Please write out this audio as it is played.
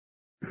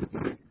We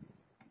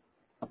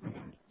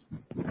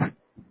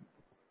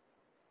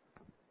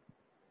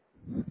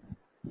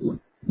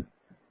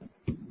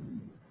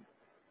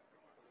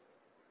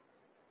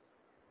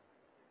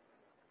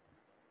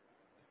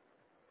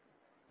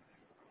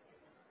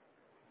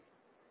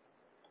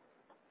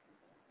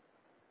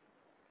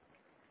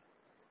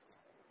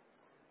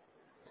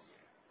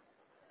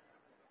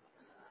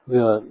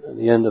are at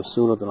the end of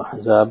Surah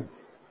Al-Ahzab,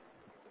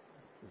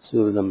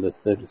 Surah number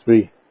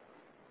 33,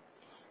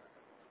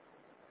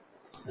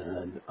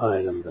 and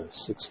ayah number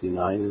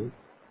 69.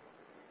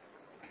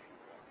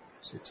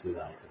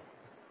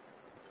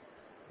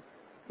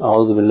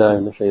 أعوذ بالله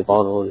من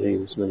الشيطان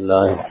الرجيم. بسم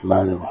الله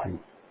الرحمن الرحيم.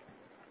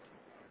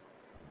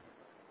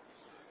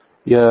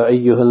 يا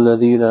أيها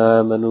الذين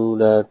آمنوا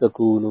لا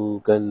تكونوا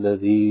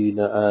كالذين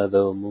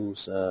آذوا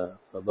موسى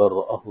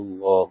فبرأه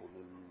الله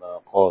مما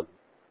قال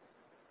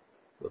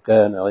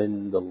وكان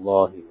عند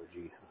الله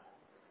وجيها.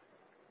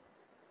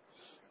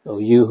 O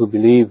you who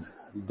believe,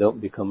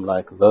 don't become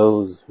like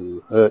those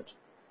who hurt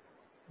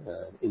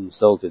and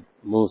insulted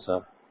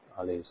Musa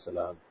alayhi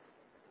salam,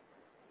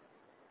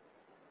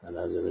 and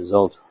as a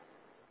result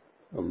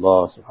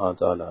Allah subhanahu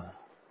wa ta'ala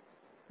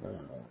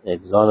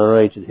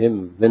exonerated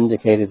him,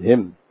 vindicated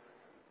him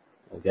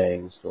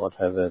against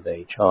whatever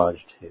they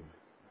charged him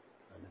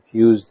and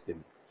accused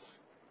him.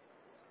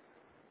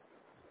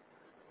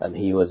 And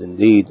he was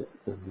indeed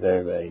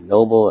very, very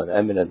noble and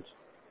eminent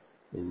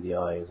in the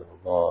eyes of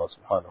Allah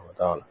subhanahu wa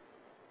ta'ala.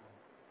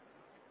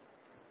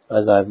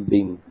 As I've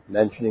been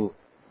mentioning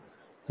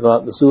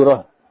throughout the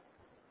surah,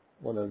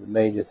 one of the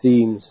major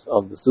themes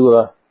of the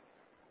surah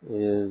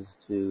is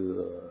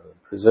to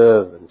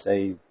preserve and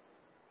save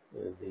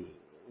the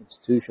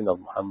institution of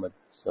Muhammad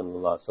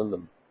sallallahu alaihi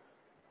wasallam,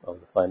 of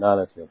the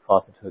finality of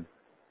prophethood,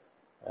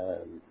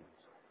 and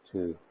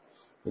to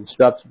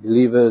instruct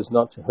believers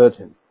not to hurt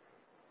him.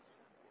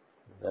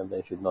 That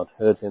they should not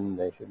hurt him,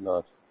 they should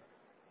not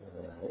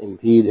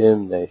impede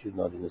him, they should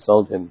not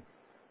insult him,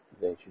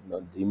 they should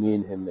not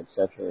demean him,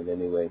 etc. in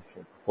any way,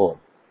 shape or form.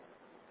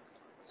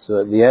 So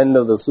at the end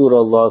of the surah,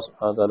 Allah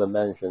subhanahu wa ta'ala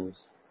mentions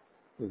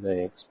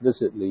very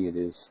explicitly in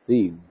his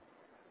theme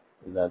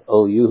that,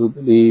 O you who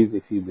believe,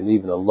 if you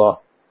believe in Allah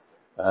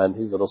and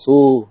His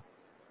Rasul,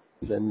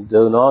 then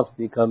do not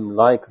become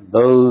like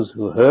those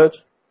who hurt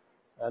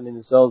and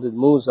insulted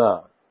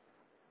Musa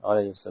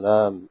alayhi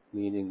salam,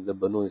 meaning the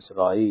Bani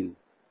Israeel,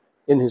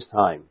 in his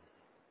time.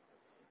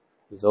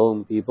 His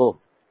own people,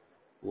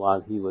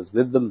 while he was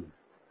with them,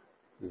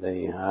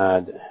 they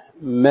had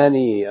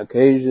many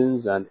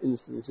occasions and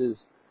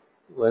instances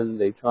when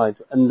they tried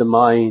to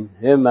undermine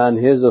him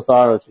and his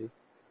authority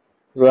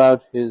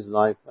throughout his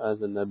life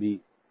as a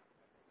Nabi.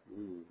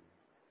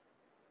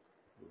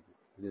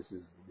 This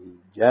is the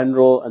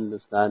general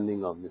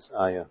understanding of this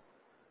ayah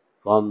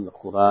from the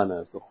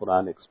Quran, as the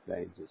Quran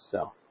explains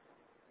itself.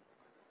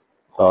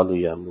 قالوا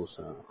يا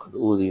موسى قد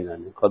أوذينا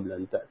من قبل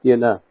أن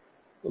تأتينا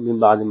ومن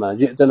بعد ما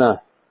جئتنا.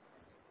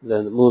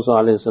 Then Musa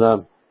alayhi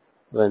salam,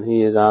 when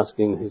he is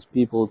asking his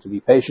people to be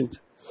patient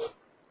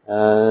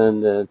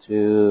and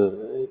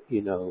to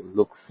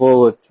look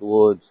forward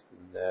towards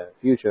their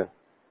future,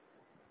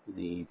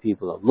 the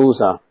people of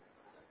Musa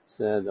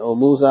said, O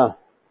Musa,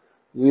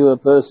 we were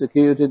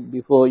persecuted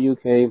before you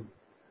came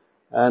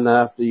and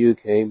after you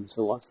came,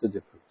 so what's the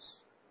difference?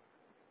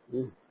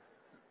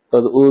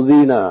 قد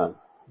أوذينا,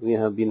 we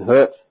have been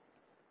hurt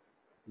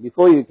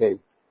before you came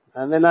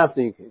and then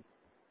after you came.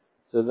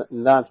 So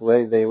in that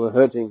way they were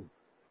hurting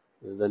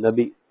the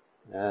Nabi,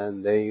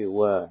 and they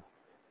were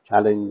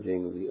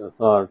challenging the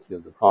authority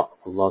of the Prophet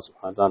of Allah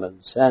subhanahu wa ta'ala to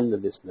send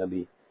this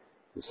Nabi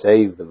to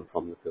save them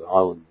from the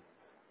Fir'aun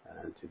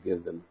and to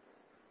give them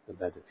a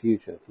better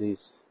future, at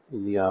least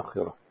in the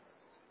Akhirah.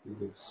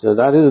 So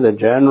that is the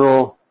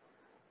general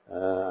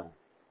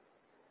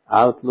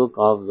outlook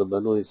of the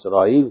Bani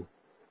Israeel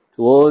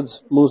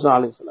towards Musa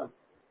alayhi salam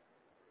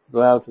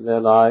throughout their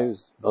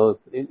lives, both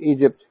in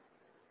Egypt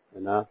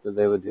and after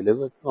they were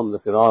delivered from the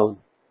Fir'aun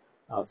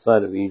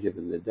outside of Egypt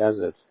in the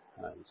desert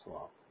and so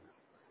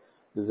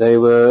on. They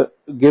were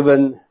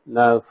given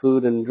now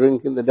food and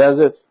drink in the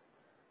desert,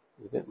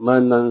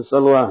 manna and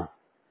salwa,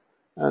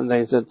 and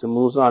they said to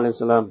Musa alayhi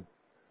salam,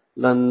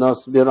 لَن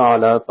نَصْبِرَ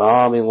عَلَى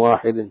طَعَامٍ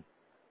وَاحِدٍ,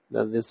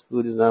 that this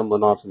food is now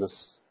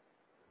monotonous.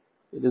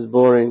 It is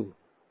boring.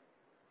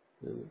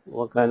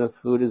 What kind of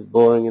food is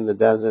boring in the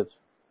desert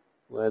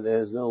where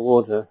there is no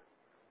water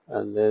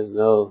and there is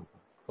no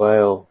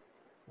quail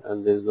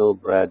and there is no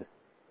bread?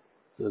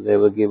 So they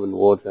were given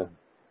water,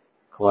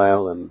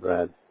 quail and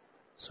bread,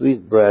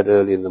 sweet bread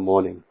early in the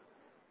morning,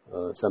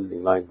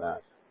 something like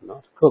that.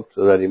 Not cooked,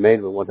 already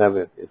made, but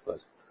whatever it was.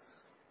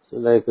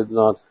 So they could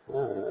not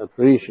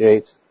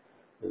appreciate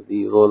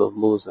the role of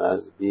Musa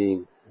as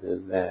being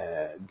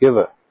their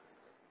giver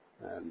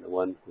and the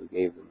one who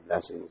gave them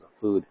blessings of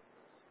food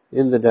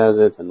in the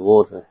desert and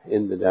water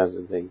in the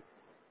desert. They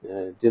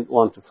didn't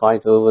want to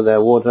fight over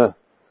their water.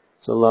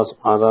 So Allah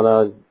subhanahu wa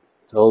ta'ala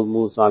told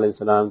Musa alayhi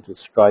salam to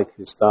strike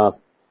his staff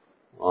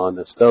on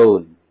a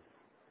stone.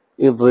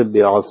 اضرب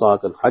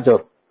بعصاك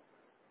الحجر,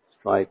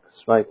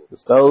 strike the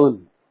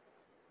stone.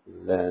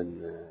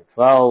 Then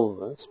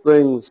 12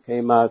 springs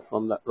came out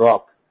from that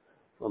rock,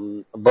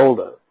 from a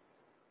boulder,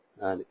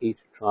 and each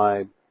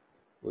tribe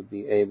would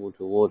be able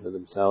to water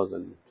themselves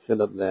and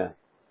fill up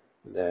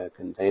their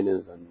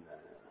containers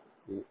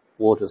and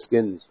water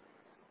skins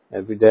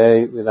every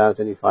day without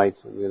any fight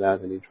and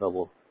without any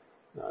trouble,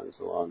 and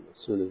so on.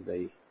 As soon as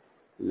they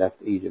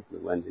left Egypt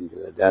and went into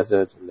the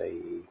desert,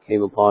 they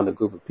came upon a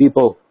group of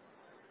people,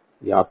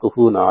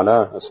 يَعْكُفُونَ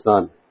عَلَىٰ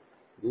أَصْنَامٍ,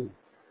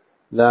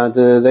 that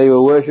they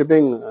were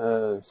worshipping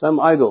some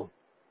idol.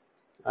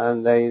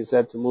 And they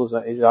said to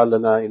Musa, اجعل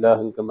لنا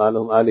إلها كما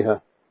لهم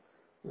آلهة.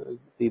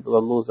 People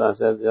of Musa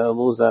said, Ya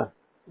Musa,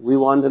 we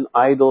want an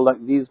idol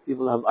like these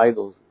people have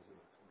idols.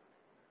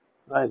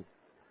 Right?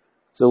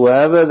 So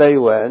wherever they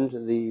went,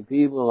 the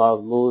people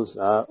of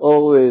Musa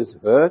always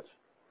hurt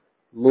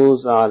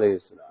Musa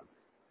alayhi salam.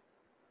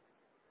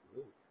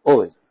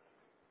 Always.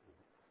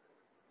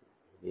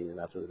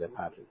 That was their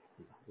pattern.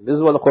 This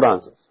is what the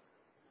Quran says.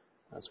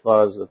 As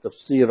far as the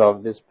tafsir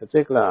of this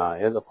particular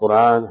ayah, the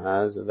Quran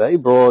has a very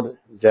broad,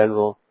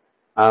 general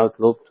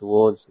outlook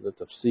towards the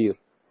tafsir,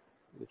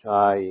 which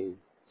I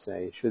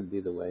say should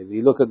be the way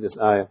we look at this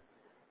ayah,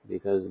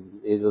 because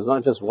it was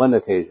not just one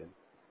occasion,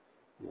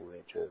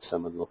 which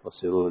some of the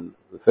Mufassirun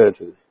refer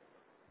to,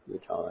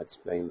 which I'll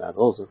explain that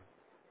also.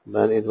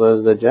 But it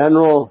was the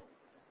general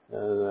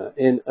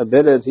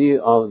inability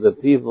of the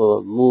people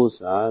of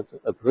Musa to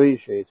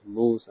appreciate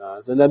Musa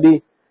as a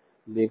Nabi,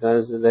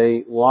 because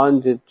they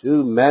wanted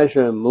to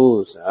measure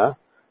Musa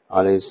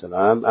alayhi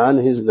salam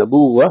and his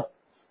Nabuwah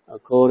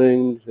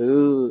according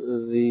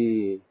to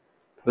the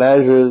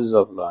pleasures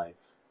of life.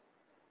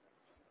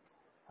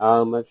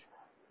 How much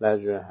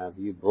pleasure have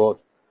you brought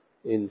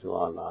into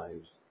our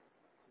lives?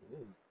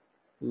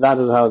 That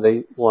is how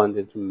they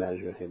wanted to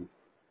measure him.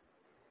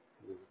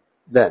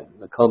 Then,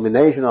 the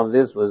culmination of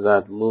this was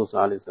that Musa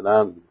alayhi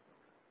salam,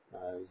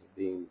 as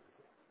being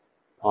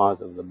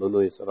part of the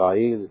Bani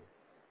Israeel,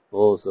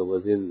 also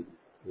was in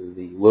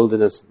the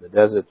wilderness, the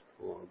desert,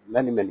 for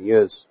many, many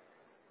years.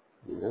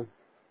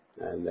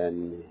 And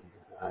then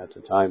at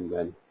a time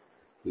when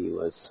he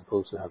was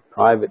supposed to have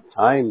private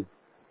time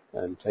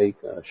and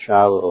take a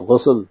shower or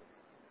ghusl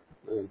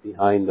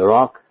behind the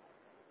rock,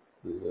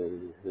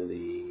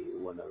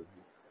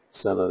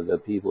 some of the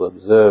people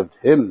observed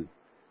him,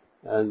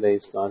 and they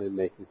started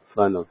making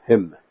fun of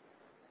him.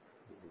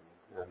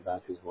 And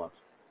that is what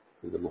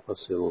the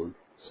Mufassirun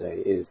say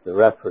is the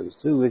reference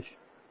to, which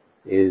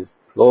is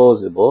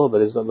plausible,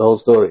 but it's not the whole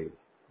story.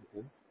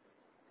 And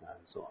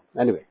so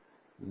on. Anyway,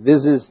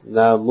 this is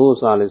now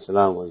Musa alayhi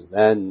salam was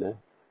then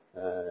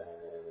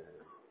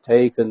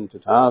taken to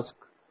task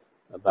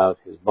about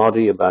his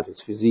body, about his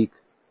physique,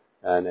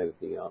 and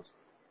everything else.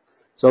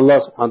 So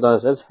Allah subhanahu wa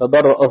ta'ala says,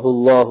 فَبَرَّأَهُ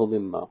اللَّهُ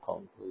مِمَّا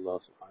قَالُوا. Allah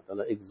subhanahu wa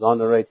ta'ala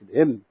exonerated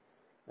him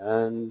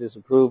and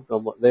disapproved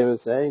of what they were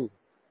saying,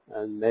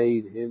 and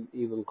made him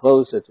even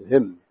closer to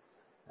him,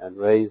 and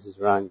raised his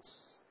ranks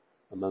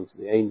amongst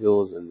the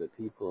angels and the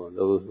people and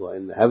those who are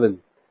in the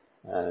heaven,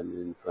 and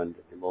in front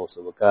of him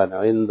also. وَكَانَ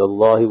عِنْدَ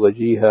اللَّهِ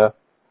وَجِيهًا.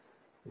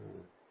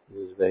 He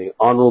was very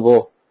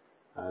honorable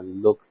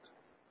and looked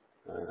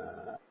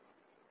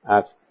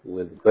at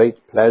with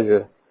great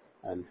pleasure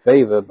and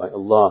favor by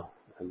Allah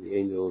and the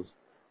angels.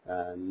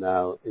 And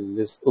now in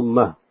this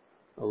ummah,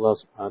 Allah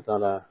subhanahu wa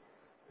ta'ala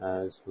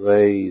has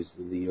raised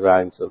the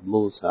ranks of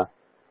Musa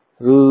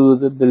through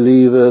the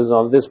believers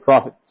of this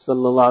Prophet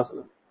sallallahu alaihi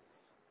wasallam.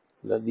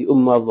 That the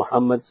ummah of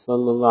Muhammad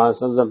sallallahu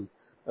alaihi wasallam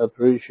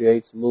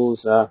appreciates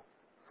Musa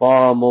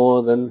far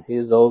more than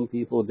his own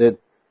people did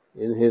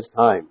in his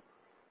time.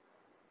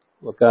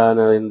 وَكَانَ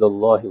عِنْدَ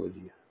اللَّهِ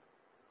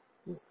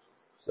وَجِيهًا.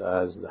 So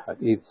as the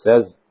hadith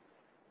says,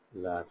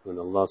 that when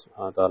Allah subhanahu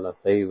wa ta'ala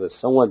favors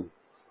someone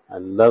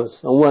and loves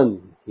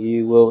someone,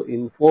 He will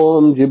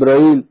inform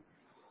Jibreel.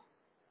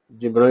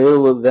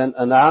 Jibreel will then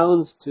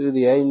announce to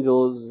the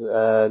angels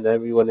and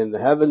everyone in the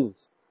heavens,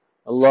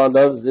 Allah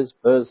loves this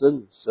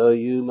person, so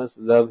you must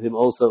love him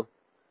also.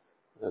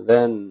 And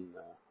then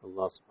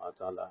Allah subhanahu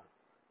wa ta'ala,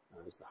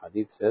 as the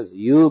hadith says,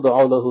 يُوضَعُ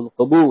لَهُ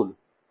الْقَبُولُ,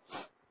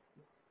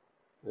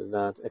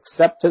 that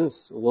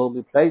acceptance will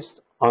be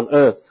placed on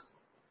earth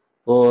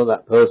for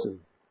that person.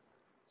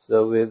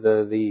 So with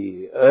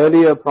the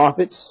earlier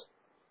prophets,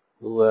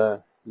 who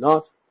were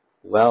not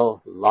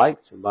well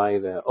liked by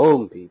their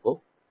own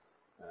people,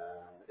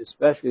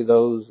 especially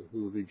those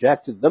who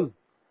rejected them,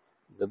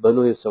 the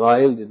Bani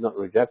Israeel did not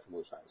reject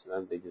Musa,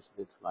 they just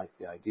disliked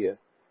the idea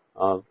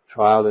of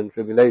trial and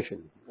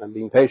tribulation and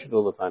being patient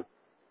all the time.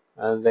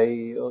 And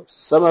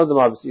some of them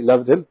obviously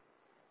loved him,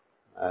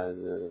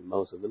 and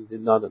most of them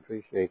did not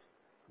appreciate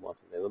what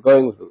they were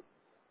going through.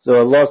 So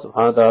Allah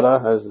subhanahu wa ta'ala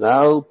has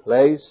now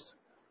placed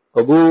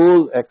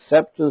qabul,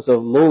 acceptance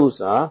of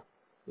Musa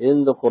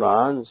in the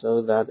Quran,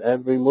 so that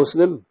every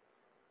Muslim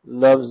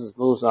loves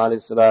Musa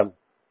alayhi salam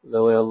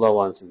the way Allah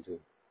wants him to.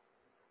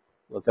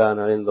 وَكَانَ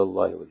عِنْدَ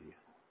اللَّهِ وَجِيهًا.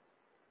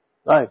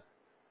 Right.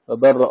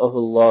 فَبَرَّأَهُ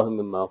اللَّهُ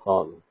مِمَّا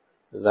قَالُوا.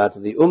 That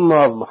the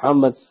Ummah of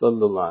Muhammad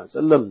sallallahu alaihi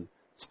wasallam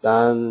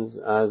stands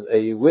as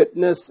a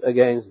witness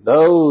against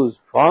those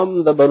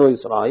from the Bani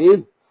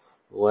Israeel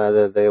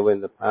whether they were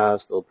in the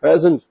past or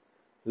present,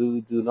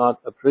 who do not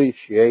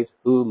appreciate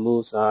who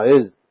Musa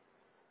is.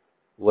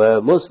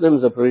 Where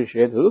Muslims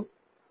appreciate who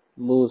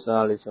Musa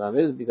alayhi salam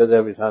is, because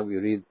every time we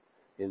read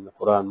in the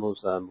Quran,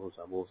 Musa,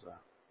 Musa, Musa,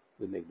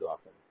 we make dua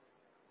for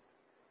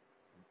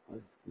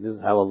him. This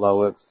is how Allah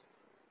works.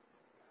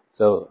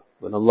 So,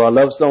 when Allah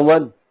loves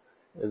someone,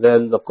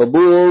 then the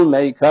qabul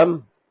may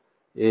come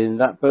in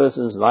that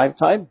person's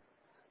lifetime,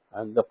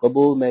 and the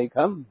qabul may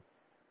come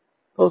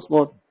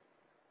post-mortem,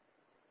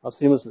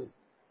 posthumously,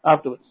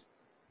 afterwards.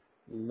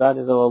 That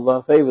is how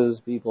Allah favors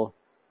people,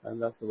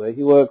 and that's the way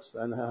He works,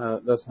 and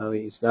that's how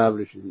He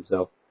establishes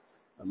Himself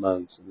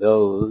amongst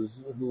those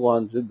who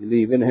want to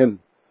believe in Him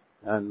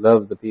and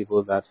love the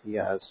people that He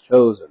has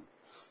chosen.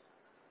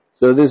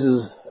 So this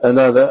is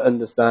another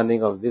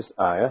understanding of this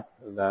ayah,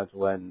 that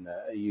when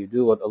you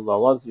do what Allah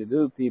wants you to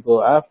do,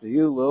 people after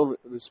you will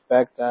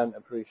respect and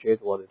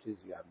appreciate what it is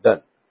you have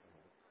done.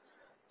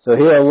 So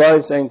here Allah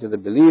is saying to the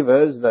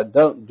believers that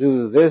don't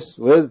do this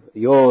with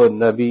your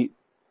Nabi,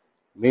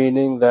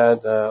 meaning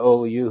that,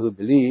 oh, you who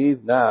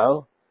believe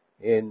now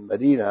in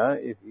Madinah,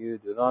 if you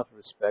do not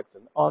respect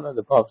and honor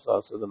the Prophet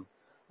ﷺ,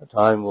 a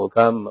time will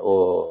come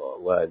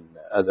or when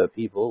other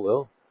people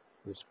will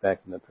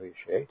respect and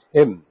appreciate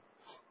him.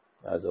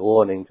 As a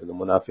warning to the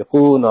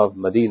munafiqeen of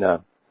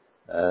Madinah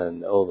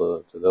and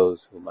over to those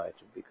who might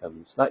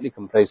become slightly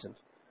complacent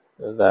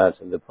that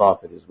the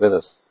Prophet is with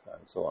us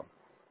and so on.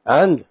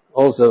 And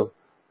also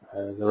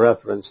the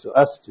reference to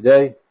us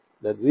today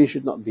that we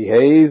should not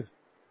behave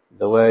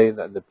the way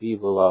that the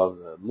people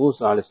of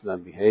Musa alayhi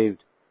salam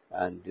behaved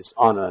and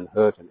dishonor and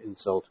hurt and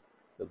insult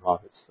the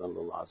Prophet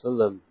sallallahu alaihi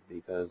wasallam,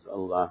 because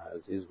Allah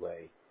has His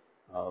way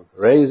of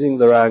raising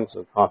the ranks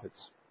of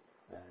prophets,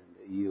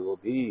 and you will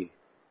be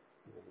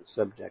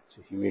subject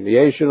to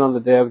humiliation on the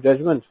Day of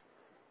Judgment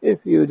if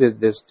you did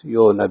this to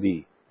your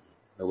Nabi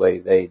the way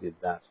they did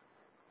that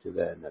to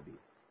their Nabi.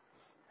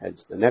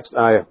 Hence the next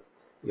ayah,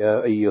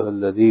 Ya ayyuhal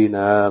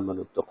ladhina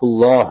amanu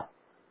attaqullah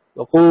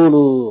wa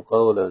qulu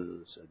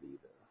qawlan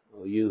sadeedan.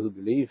 O you who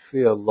believe,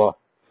 fear Allah.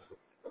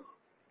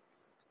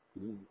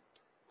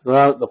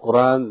 Throughout the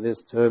Quran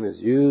this term is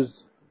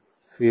used,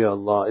 fear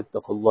Allah,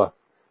 ittaqullah.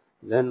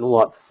 Then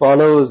what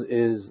follows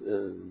is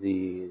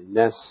the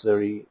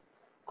necessary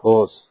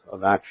course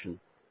of action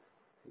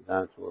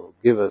that will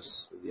give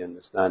us the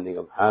understanding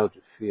of how to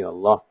fear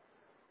Allah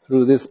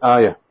through this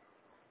ayah.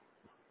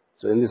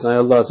 So in this ayah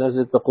Allah says,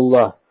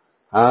 ittaqullah.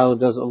 How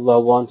does Allah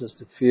want us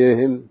to fear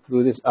Him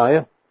through this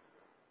ayah?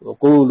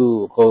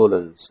 وَقُولُوا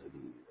قَوْلًا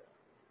سَدِيدًا.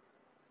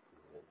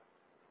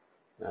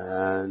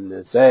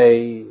 And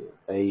say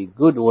a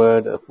good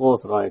word, a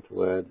forthright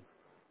word,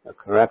 a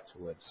correct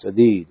word,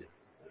 sadeed,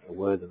 a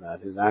word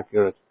that is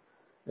accurate.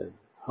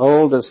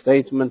 Hold a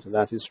statement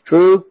that is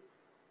true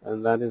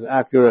and that is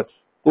accurate.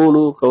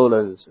 قُولُوا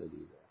قَوْلًا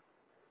سَدِيدًا.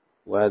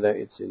 Whether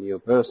it's in your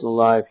personal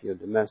life, your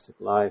domestic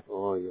life,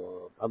 or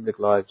your public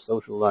life,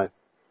 social life,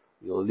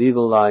 your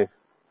legal life,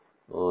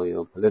 or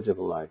your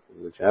political life,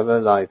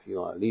 whichever life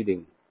you are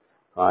leading,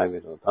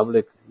 private or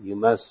public, you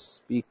must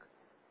speak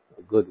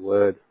a good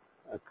word,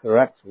 a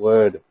correct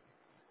word.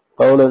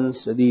 قَوْلًا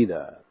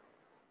سَدِيدًا.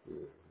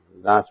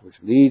 That which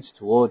leads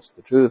towards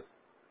the truth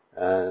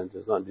and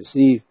does not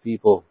deceive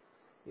people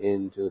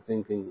into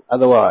thinking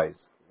otherwise.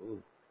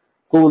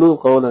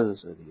 قُولُوا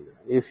قَوْلًا سَدِيدًا.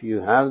 If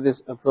you have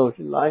this approach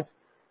in life,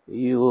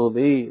 you will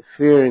be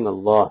fearing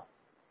Allah.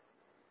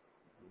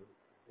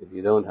 If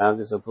you don't have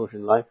this approach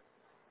in life,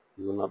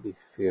 you will not be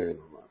fearing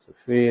Allah. So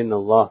fearing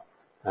Allah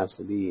has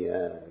to be,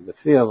 the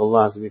fear of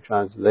Allah has to be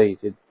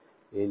translated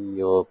in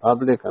your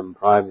public and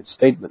private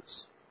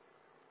statements.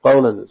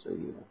 قَوْلًا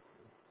سَدِيدًا.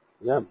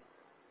 Yeah.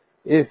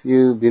 If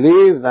you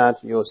believe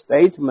that your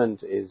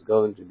statement is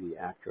going to be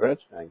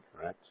accurate and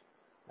correct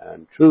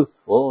and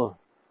truthful,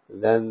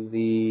 then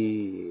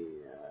the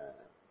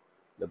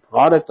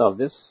product of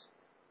this,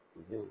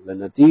 the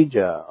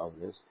natija of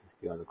this,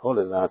 if you want to call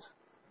it that,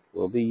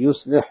 will be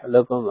يُصْلِحْ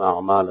لَكُمْ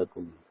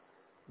أَعْمَالَكُمْ.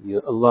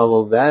 Allah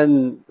will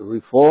then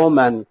reform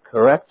and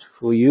correct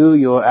for you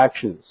your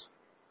actions.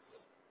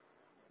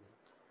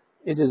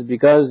 It is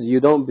because you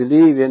don't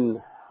believe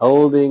in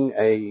holding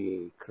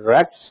a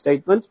correct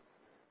statement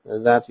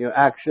that your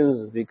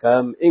actions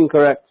become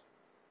incorrect.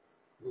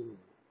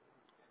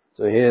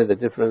 So here the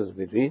difference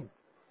between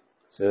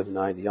certain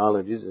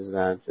ideologies is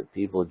that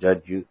people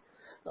judge you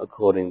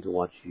according to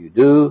what you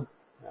do,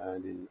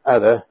 and in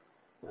other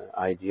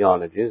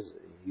ideologies,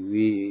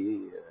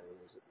 we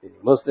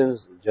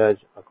Muslims judge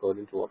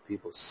according to what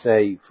people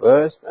say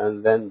first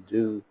and then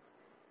do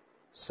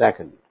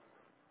second.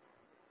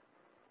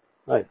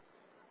 Right.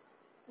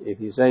 If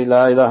you say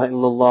La ilaha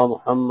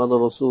illallah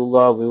Muhammadur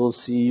Rasulullah, we will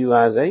see you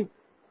as a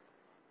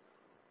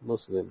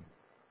Muslim.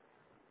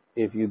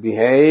 If you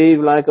behave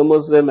like a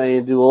Muslim and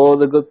you do all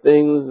the good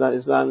things that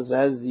Islam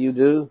says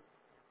you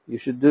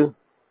should do,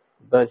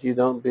 but you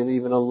don't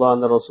believe in Allah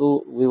and the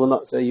Rasul, we will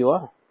not say you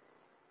are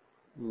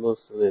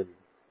Muslim.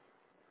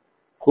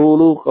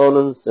 قُولُوا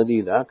قَوْلًا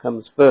سَدِيدًا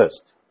comes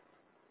first.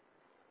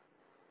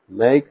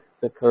 Make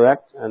the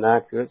correct and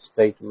accurate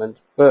statement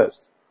first.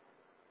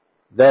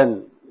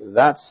 then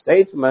that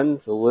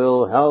statement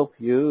will help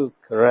you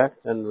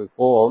correct and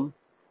reform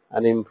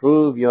and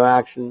improve your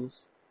actions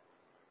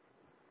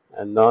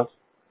and not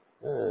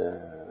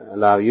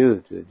allow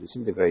you to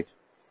disintegrate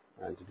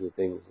and to do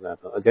things that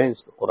are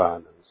against the Quran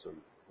and Sunnah.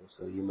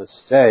 So you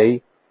must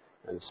say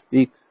and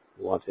speak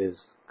what is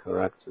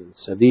correct and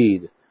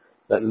sadeed,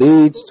 that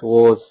leads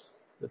towards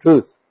the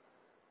truth.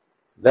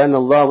 Then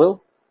Allah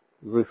will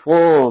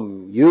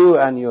reform you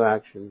and your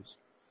actions.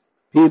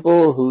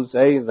 People who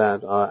say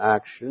that our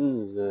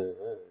actions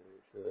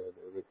should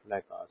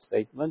reflect our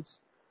statements,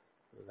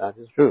 that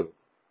is true.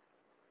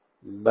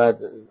 But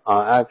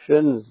our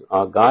actions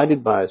are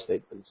guided by our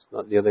statements,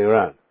 not the other way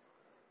around.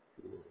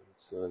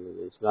 So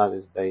Islam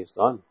is based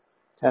on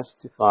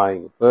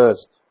testifying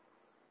first,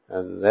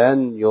 and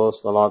then your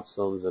salat,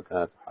 sawm,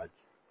 zakat, hajj.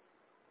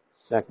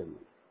 Second,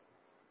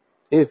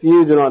 if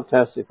you do not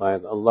testify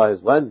that Allah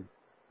is one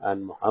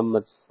and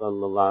Muhammad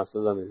sallallahu alaihi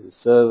wasallam is his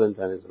servant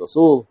and his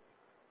Rasul,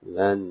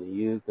 then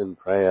you can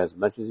pray as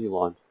much as you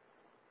want.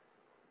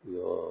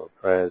 Your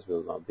prayers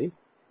will not be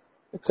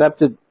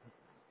accepted.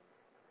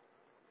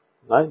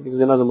 Right? Because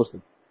you're not a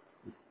Muslim.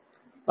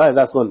 Right,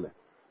 that's one way.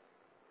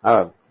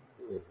 However,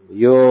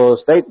 your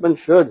statement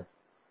should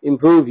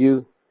improve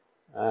you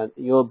and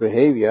your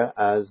behavior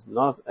as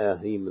not a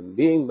human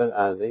being but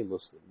as a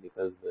Muslim,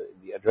 because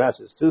the address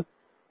is to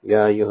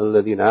Ya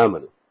ayyuhalladhina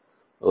amanu.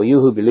 O you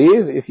who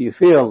believe, if you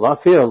fear Allah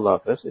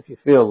first. If you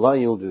fear Allah,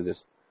 you'll do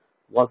this.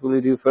 What will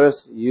you do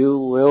first? You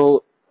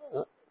will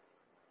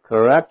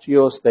correct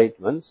your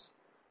statements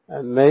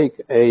and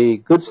make a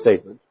good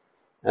statement,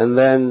 and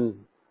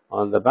then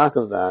on the back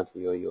of that,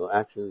 your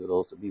actions will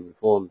also be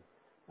reformed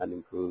and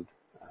improved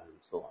and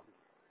so on.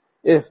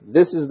 If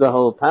this is the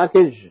whole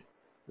package,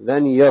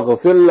 then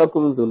يَغْفِرْ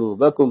لَكُمْ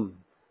ذُنُوبَكُمْ.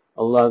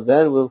 Allah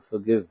then will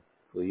forgive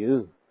for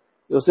you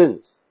your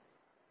sins.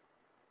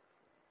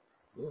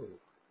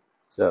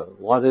 So,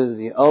 what is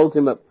the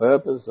ultimate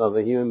purpose of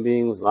a human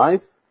being's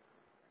life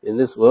in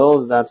this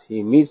world? That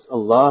he meets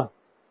Allah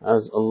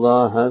as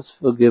Allah has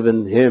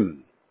forgiven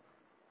him.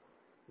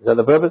 Is that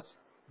the purpose?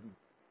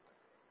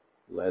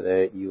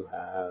 Whether you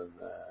have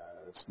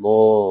a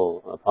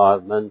small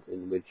apartment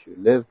in which you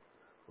live,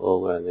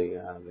 or whether you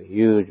have a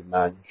huge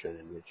mansion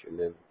in which you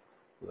live,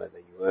 whether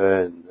you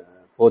earn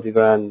 40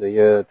 grand a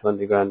year,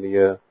 20 grand a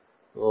year,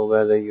 or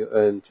whether you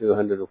earn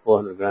 200 or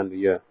 400 grand a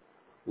year.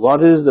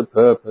 What is the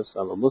purpose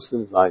of a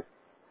Muslim's life?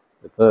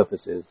 The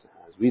purpose is,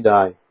 as we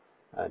die,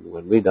 and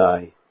when we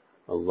die,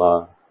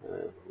 Allah,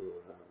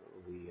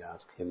 we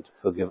ask Him to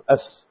forgive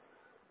us.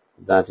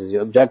 That is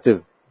your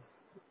objective.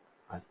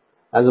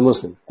 As a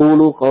Muslim,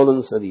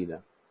 qawlan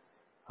sadeedan.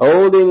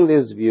 Holding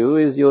this view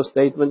is your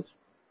statement.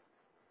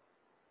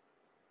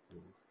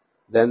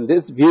 Then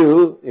this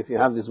view, if you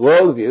have this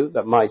world view,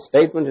 that my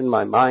statement in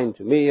my mind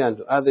to me and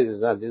to others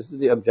is that this is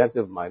the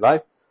objective of my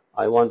life,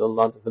 I want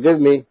Allah to forgive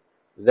me,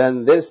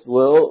 then this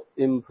will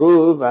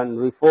improve and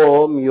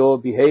reform your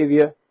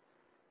behavior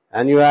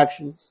and your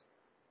actions.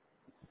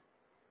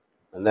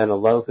 And then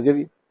Allah will forgive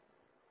you.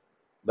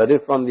 But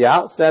if from the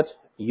outset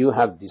you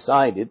have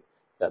decided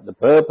that the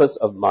purpose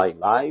of my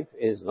life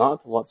is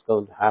not what's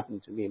going to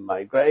happen to me in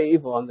my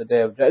grave or on the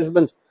Day of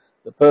Judgment,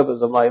 the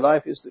purpose of my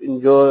life is to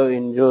enjoy,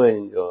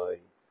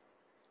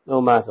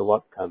 no matter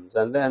what comes.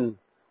 And then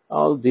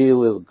I'll deal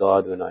with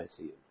God when I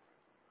see Him.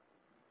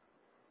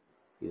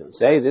 You don't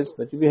say this,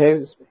 but you behave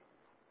this way.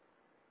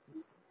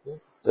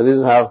 So this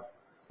is how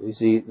we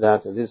see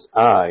that this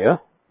ayah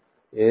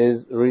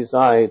is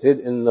recited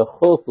in the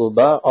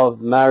khutbah of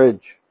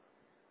marriage.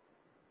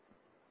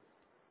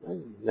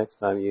 Next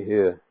time you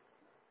hear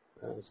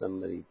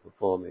somebody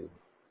performing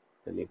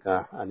the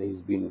nikah and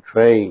he's been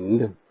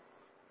trained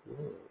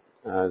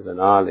as an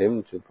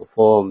alim to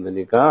perform the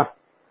nikah,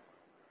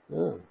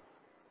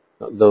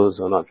 those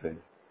who are not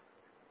trained.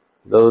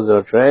 Those who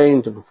are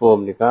trained to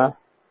perform nikah,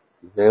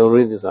 they will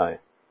read this ayah,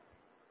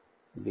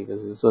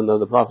 because it's the sunnah of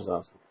the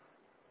Prophet.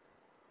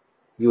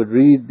 He would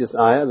read this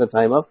ayah at the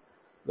time of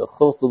the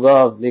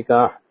khutbah of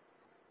nikah.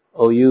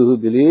 O you who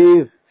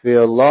believe,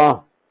 fear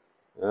Allah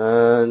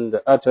and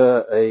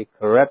utter a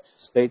correct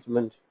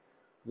statement.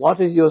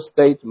 What is your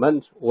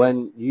statement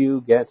when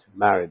you get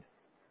married?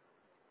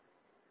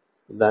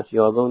 That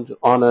you are going to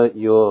honor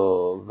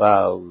your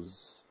vows.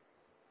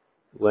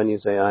 When you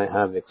say, I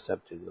have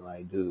accepted, or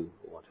I do,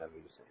 whatever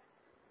you say.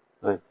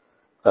 Right?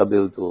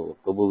 Qabiltu,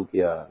 qabul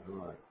kiya.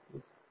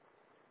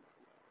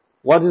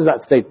 What is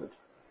that statement?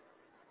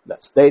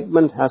 That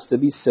statement has to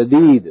be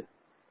sadeed. It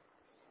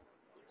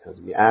has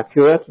to be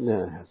accurate and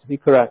it has to be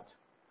correct.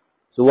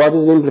 So what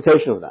is the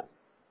implication of that?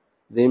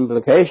 The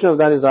implication of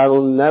that is I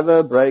will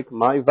never break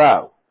my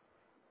vow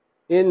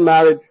in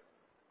marriage.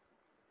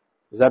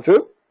 Is that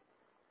true?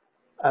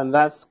 And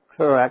that's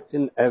correct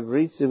in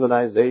every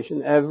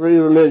civilization, every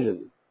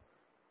religion.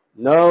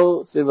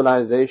 No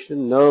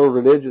civilization, no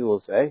religion will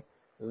say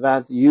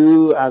that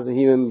you as a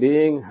human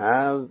being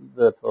have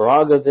the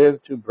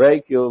prerogative to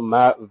break your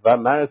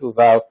marital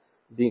vow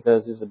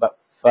because it's about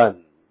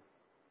fun.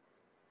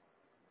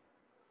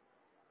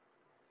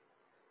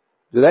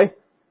 Do they?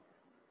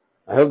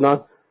 I hope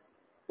not.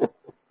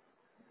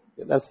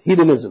 That's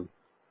hedonism.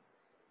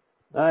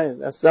 Right?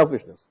 That's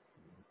selfishness.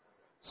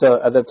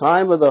 So at the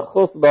time of the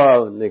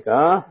khutbah of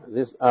nikah,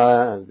 this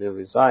ayah has been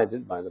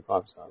recited by the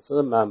Prophet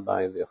ﷺ and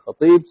by the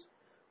khatibs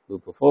who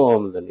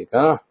perform the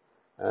nikah,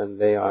 and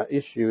they are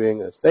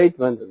issuing a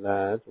statement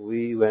that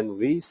when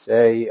we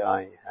say,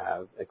 I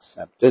have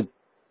accepted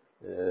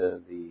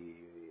the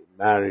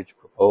marriage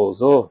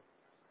proposal,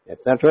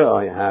 etc.,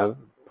 I have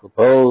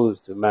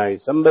proposed to marry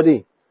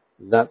somebody,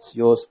 that's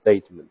your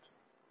statement.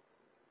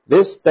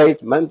 This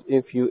statement,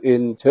 if you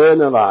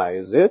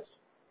internalize it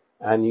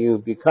and you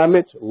become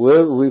it,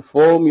 will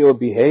reform your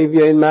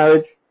behavior in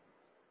marriage.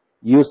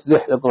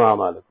 يُصْلِحْ لَكُمْ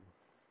أَعْمَالَكُمْ.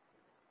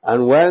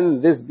 And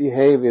when this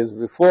behavior is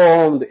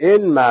reformed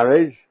in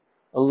marriage,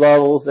 Allah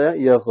will say,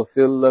 يَغْفِرْ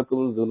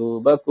لَكُمْ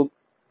ذُنُوبَكُمْ.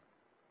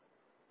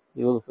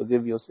 He will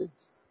forgive your sins.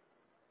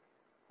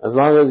 As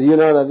long as you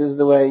know that this is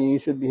the way you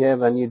should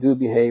behave and you do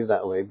behave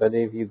that way. But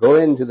if you go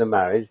into the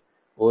marriage,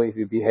 or if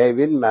you behave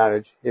in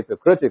marriage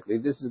hypocritically,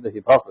 this is the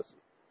hypocrisy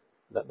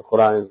that the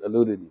Quran is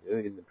alluded to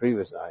in the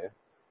previous ayah,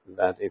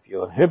 that if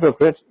you're a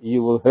hypocrite,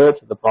 you will hurt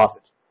the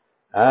Prophet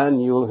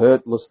and you will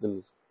hurt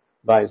Muslims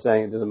by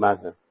saying it doesn't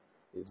matter,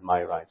 it's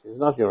my right. It's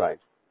not your right.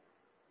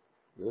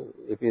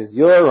 If it's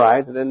your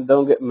right, then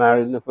don't get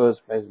married in the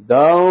first place.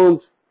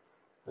 Don't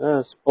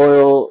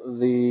spoil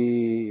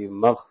the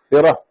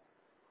maghfirah,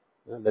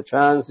 the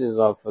chances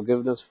of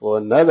forgiveness for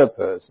another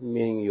person,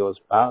 meaning your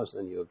spouse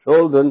and your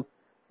children,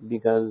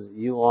 because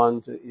you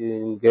want to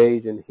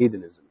engage in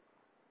hedonism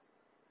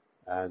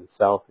and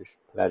selfish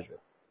pleasure.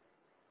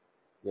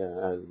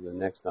 As the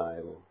next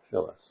ayah will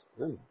show us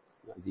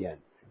at the end.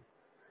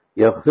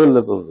 يَغْفِرْ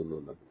لَكُمْ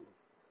ذُنُوبَكُمْ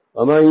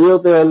وَمَنْ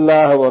يُطِعِ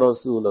اللَّهَ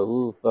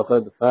وَرَسُولَهُ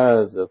فَقَدْ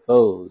فَازَ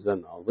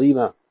فَوْزًا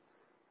عَظِيمًا.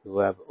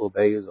 Whoever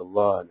obeys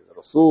Allah and His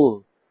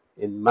Rasul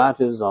in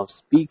matters of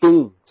speech,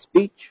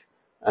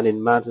 and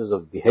in matters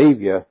of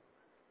behavior,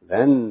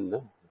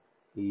 then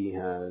he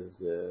has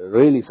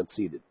really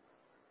succeeded.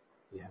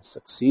 He has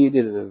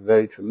succeeded in a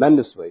very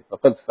tremendous way.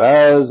 فَقَدْ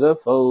فَازَ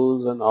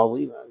فَوْزًا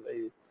عَظِيمًا.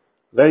 Very,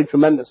 very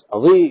tremendous,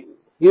 عظيم,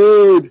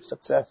 huge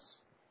success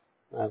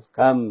has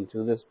come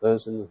to this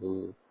person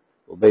who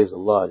obeys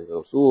Allah and His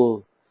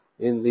Rasul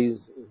in these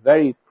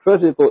very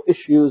critical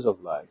issues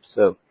of life.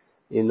 So,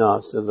 in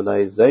our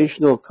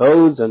civilizational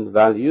codes and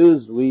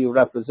values, we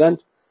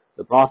represent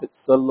the Prophet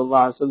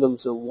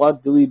ﷺ. So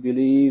what do we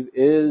believe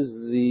is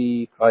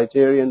the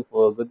criterion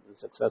for a good and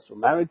successful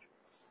marriage?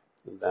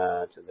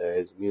 That there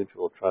is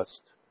mutual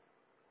trust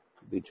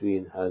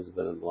between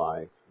husband and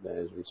wife. There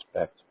is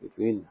respect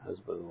between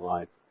husband and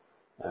wife.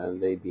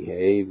 And they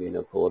behave in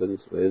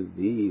accordance with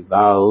the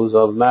vows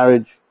of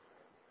marriage.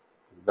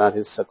 That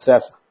is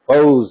success.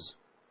 Fawz,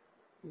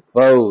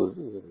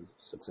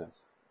 success.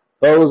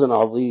 Fawz and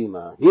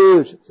azima,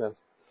 huge success.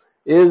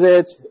 Is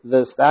it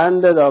the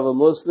standard of a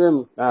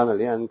Muslim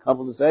family and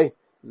couple to say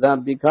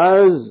that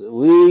because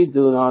we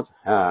do not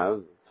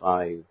have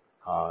 5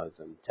 cars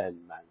and 10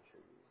 mansions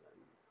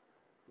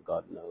and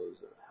God knows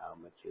how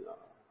much,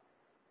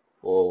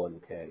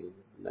 401k,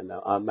 and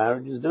now our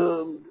marriage is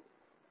doomed?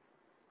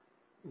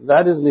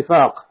 That is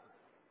nifaq.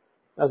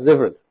 That's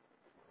different.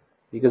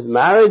 Because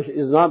marriage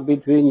is not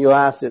between your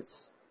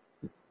assets,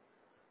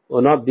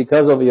 or not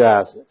because of your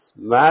assets.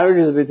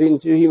 Marriage is between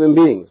two human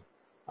beings.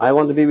 I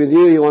want to be with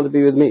you, you want to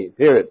be with me,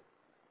 period.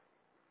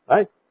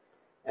 Right?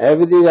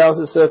 Everything else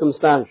is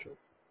circumstantial.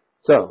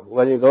 So,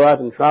 when you go out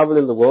and travel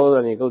in the world,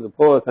 and you go to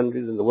poorer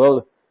countries in the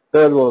world,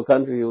 third world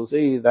country, you'll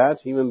see that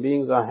human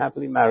beings are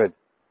happily married.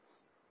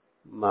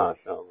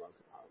 MashaAllah.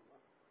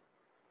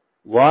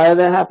 Why are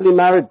they happily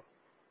married?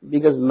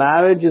 Because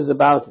marriage is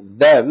about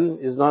them,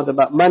 is not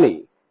about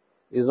money.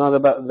 It's not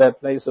about their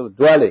place of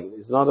dwelling.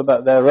 It's not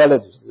about their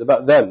relatives. It's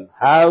about them.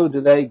 How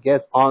do they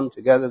get on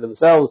together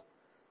themselves?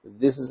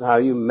 This is how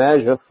you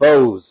measure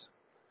foes.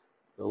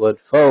 The word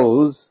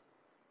foes,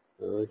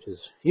 which is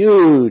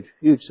huge,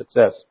 huge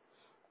success.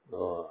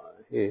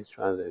 Here it's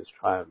translated as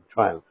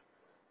triumph.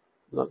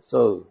 Not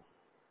so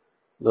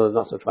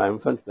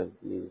triumphant, but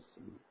it means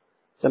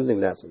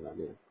something less than that.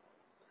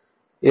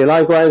 Here,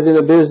 likewise, in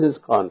a business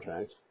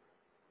contract,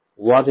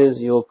 what is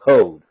your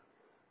code?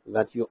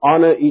 That you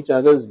honor each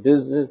other's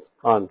business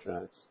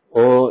contracts,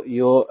 or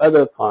your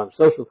other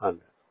social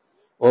contracts.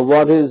 Or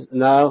what is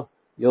now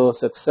your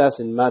success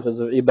in matters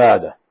of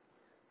ibadah?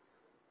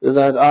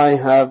 That I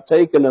have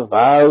taken a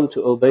vow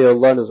to obey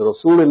Allah and His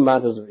Rasul in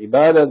matters of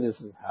ibadah.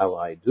 This is how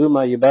I do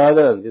my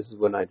ibadah, and this is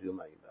when I do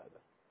my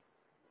ibadah.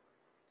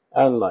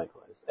 And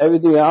likewise,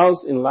 everything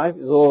else in life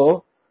is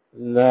all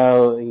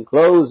now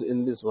enclosed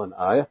in this one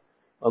ayah.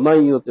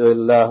 وَمَنْ يُطِعِ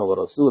اللَّهَ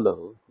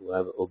وَرَسُولَهُ.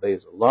 Whoever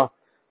obeys Allah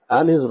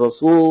and His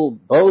Rasul,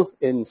 both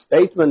in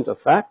statement of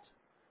fact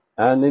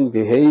and in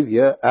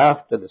behavior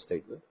after the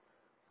statement,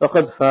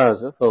 فَقَدْ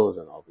فَازَ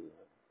فَوْزًا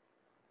عَظِيمًا.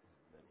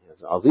 He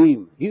has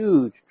azim,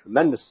 huge,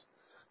 tremendous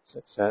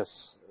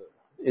success,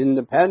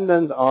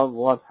 independent of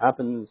what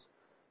happens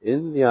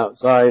in the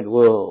outside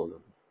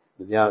world.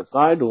 The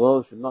outside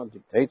world should not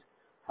dictate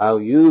how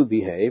you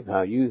behave,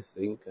 how you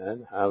think,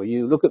 and how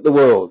you look at the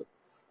world.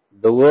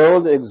 The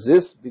world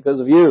exists because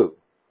of you.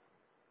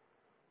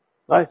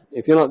 Right?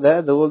 If you're not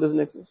there, the world doesn't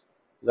exist.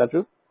 Is that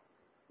true?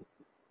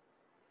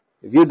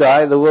 If you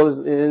die, the world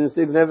is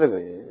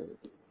insignificant.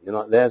 You're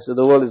not there, so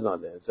the world is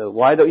not there. So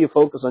why don't you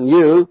focus on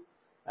you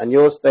and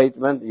your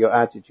statement, your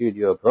attitude,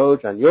 your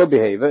approach, and your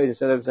behavior,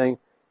 instead of saying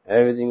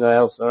everything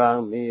else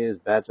around me is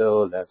better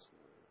or less.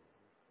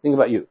 Think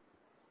about you.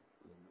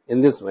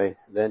 In this way,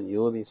 then you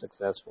will be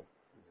successful.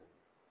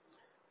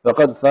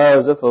 فَقَدْ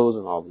فَازَ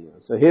فَوْزًا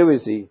عَظِيمًا. So here we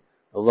see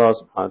Allah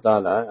subhanahu wa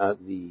ta'ala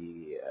at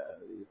the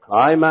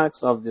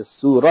climax of this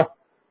surah,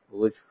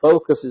 which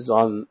focuses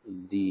on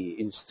the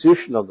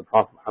institution of the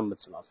Prophet Muhammad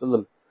sallallahu alaihi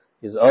wasallam,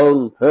 his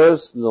own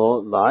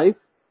personal life,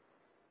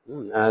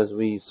 as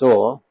we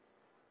saw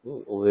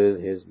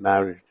with his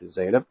marriage to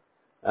Zaynab,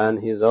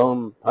 and his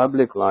own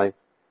public life,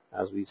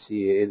 as we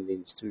see in the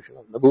institution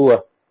of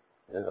Nabuwah,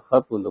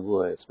 Khatun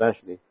Nabuwah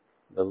especially.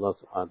 Allah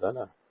subhanahu wa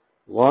ta'ala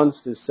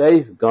wants to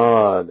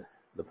safeguard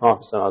the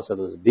Prophet sallallahu alaihi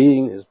wasallam's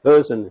being, his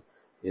person,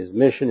 his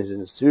mission, his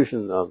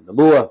institution of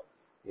Nabuwah,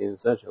 in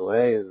such a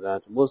way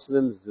that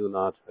Muslims do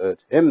not hurt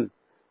him,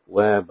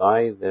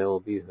 whereby they will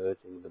be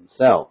hurting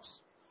themselves.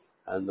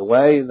 And the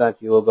way that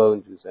you are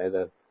going to say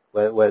that,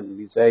 when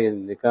we say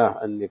in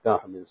nikah, and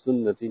nikah min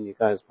sunnati,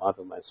 nikah is part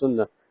of my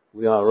sunnah,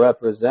 we are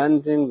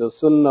representing the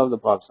sunnah of the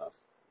Prophet.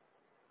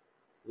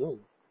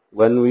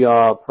 When we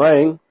are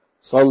praying,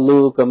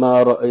 sallu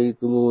kama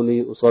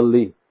ra'aytumuni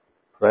usalli,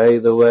 pray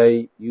the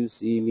way you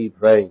see me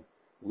praying,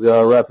 we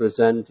are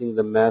representing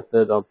the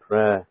method of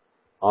prayer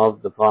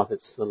of the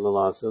Prophet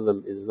sallallahu alaihi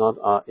wasallam, is not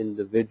our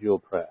individual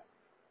prayer.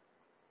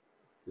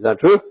 Is that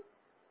true?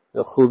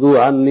 Khudu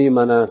anni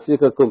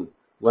manasikakum.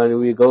 When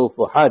we go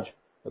for Hajj,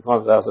 the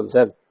Prophet sallallahu alaihi wasallam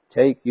said,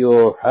 take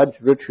your Hajj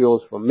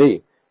rituals from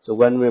me. So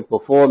when we're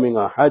performing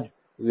our Hajj,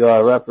 we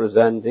are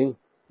representing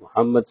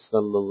Muhammad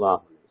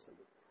sallallahu alaihi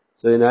wasallam.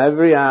 So in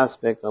every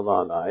aspect of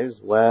our lives,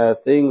 where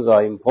things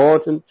are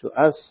important to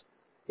us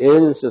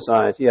in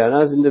society and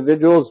as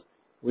individuals,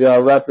 we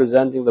are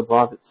representing the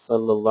Prophet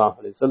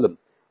sallallahu alaihi wasallam.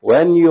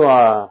 When you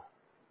are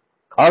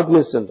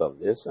cognizant of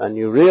this and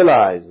you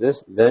realize this,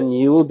 then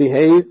you will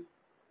behave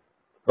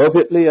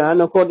appropriately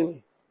and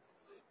accordingly.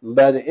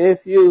 But if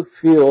you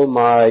feel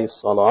my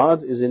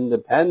salat is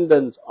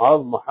independent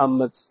of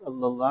Muhammad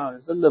sallallahu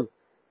alaihi wasallam,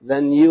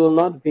 then you will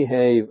not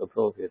behave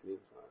appropriately.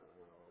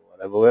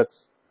 Whatever works.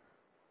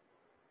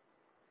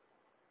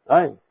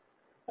 Right?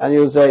 And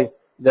you'll say,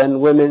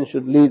 then women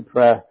should lead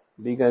prayer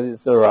because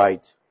it's a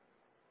right.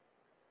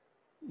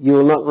 You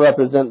will not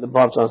represent the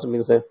Prophet sallallahu alaihi wasallam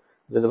and say,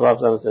 the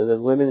Prophet says that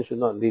women should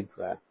not lead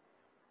prayer.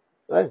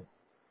 Right?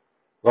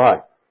 Why?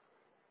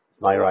 It's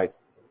my right.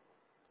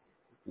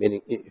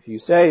 Meaning, if you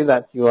say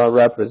that you are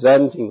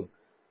representing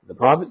the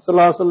Prophet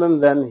ﷺ,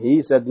 then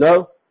he said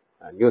no,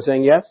 and you're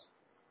saying yes.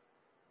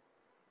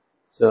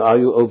 So are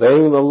you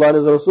obeying Allah and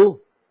His Rasul?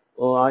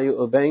 Or are you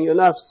obeying your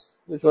nafs?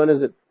 Which one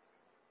is it?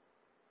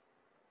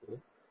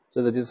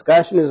 So the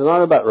discussion is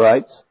not about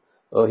rights,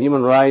 or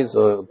human rights,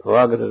 or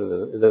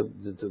prerogative.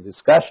 The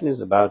discussion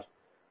is about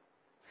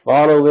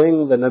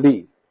following the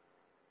Nabi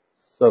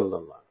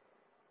sallallahu.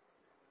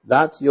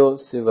 That's your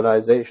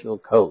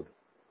civilizational code.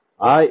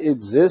 I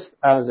exist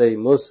as a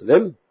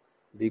Muslim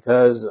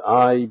because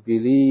I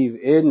believe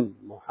in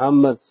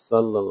Muhammad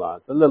sallallahu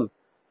alaihi wasallam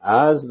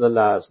as the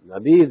last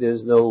Nabi.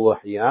 There's no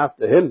wahy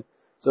after him.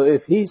 So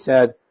if he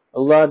said,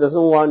 Allah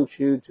doesn't want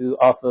you to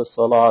offer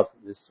salat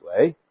this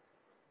way,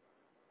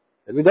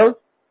 then we don't.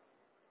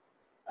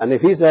 And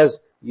if he says,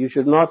 you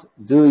should not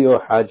do your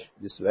Hajj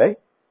this way,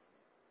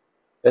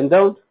 then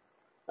don't.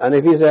 And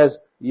if he says,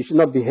 you should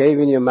not behave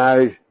in your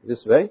marriage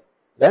this way,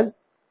 then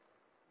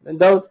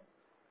don't.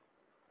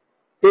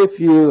 If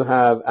you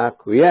have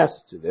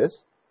acquiesced to this,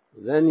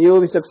 then you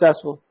will be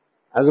successful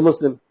as a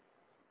Muslim.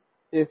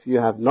 If you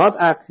have not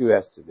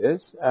acquiesced to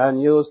this,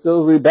 and you're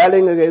still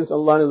rebelling against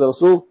Allah and the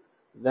Rasul,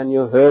 then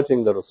you're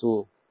hurting the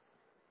Rasul.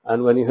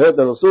 And when you hurt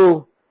the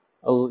Rasul,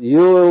 you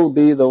will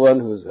be the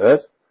one who's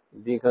hurt,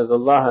 because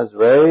Allah has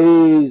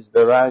raised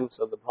the ranks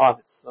of the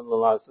Prophet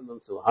sallallahu alaihi wasallam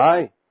so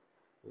high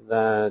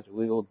that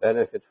we will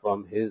benefit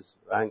from his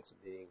ranks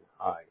being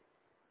high.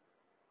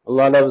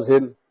 Allah loves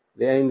him,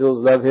 the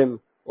angels love him,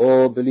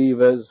 all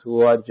believers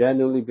who are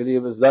genuinely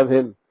believers love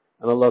him,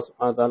 and Allah subhanahu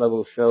wa ta'ala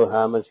will show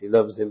how much he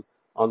loves him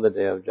on the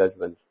day of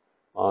judgment,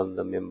 on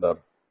the minbar.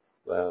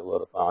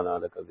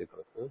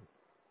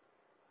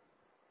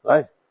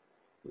 Right?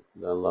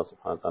 Allah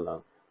subhanahu wa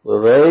ta'ala will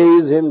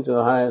raise him to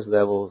the highest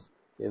levels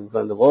in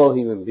front of all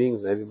human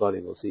beings, and everybody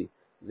will see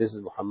this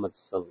is Muhammad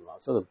sallallahu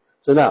alaihi wasallam.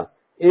 So now,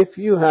 if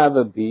you have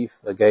a beef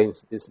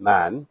against this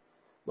man,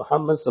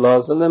 Muhammad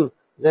sallallahu alaihi wasallam,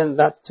 then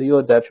that's to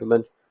your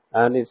detriment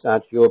and it's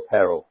at your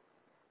peril.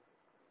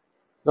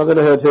 Not going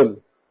to hurt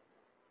him.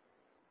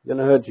 It's going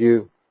to hurt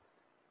you.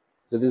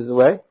 So this is the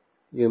way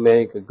you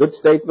make a good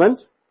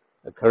statement,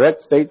 a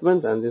correct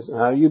statement, and this is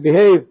how you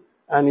behave.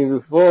 And you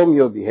reform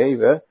your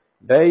behavior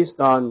based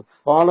on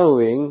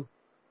following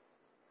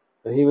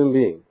a human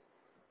being.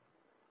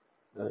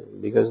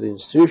 Because the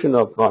institution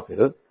of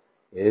prophethood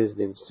is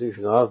the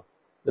institution of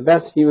the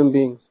best human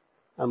beings.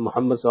 And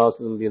Muhammad sallallahu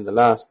alaihi wasallam being the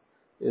last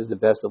is the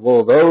best of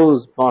all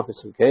those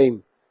prophets who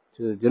came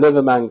to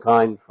deliver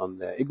mankind from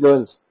their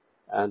ignorance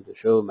and to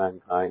show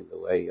mankind the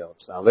way of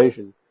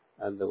salvation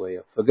and the way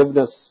of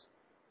forgiveness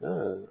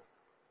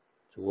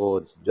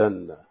towards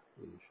Jannah,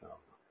 inshallah.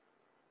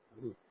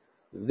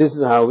 This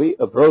is how we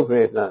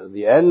appropriate that. At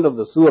the end of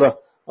the surah,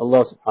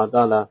 Allah subhanahu wa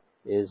ta'ala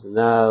is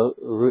now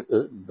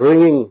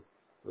bringing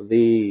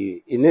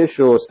the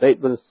initial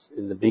statements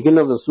in the beginning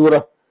of the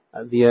surah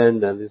at the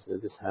end, and this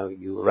is how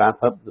you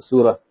wrap up the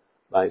surah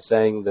by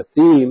saying the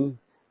theme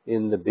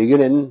in the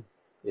beginning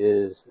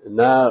is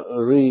now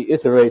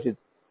reiterated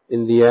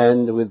in the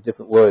end with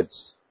different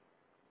words.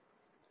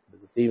 But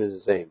the theme is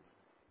the same,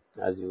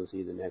 as you will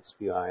see the next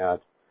few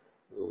ayat,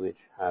 which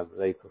have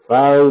very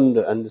profound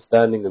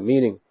understanding of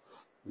meaning.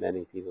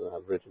 Many people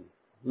have written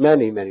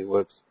many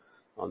works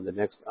on the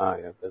next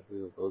ayah, but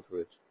we will go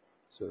through it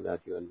so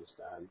that you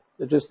understand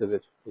the gist of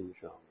it,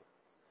 inshallah.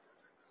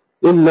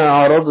 إِنَّا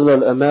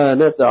عَرَضْنَا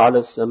الْأَمَانَةَ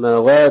عَلَى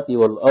السَّمَاوَاتِ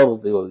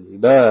وَالْأَرْضِ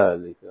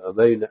وَالْجِبَالِ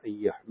فَأَبَيْنَ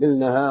أَن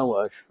يَحْمِلْنَهَا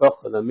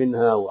وَأَشْفَقْنَ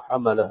مِنْهَا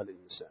وَحَمَلَهَا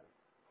الْإِنسَانُ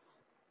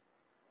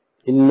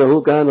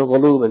إِنَّهُ كَانَ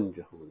ظَلُومًا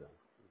جَهُولًا.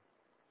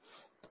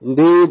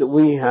 Indeed,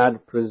 we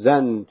had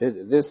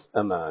presented this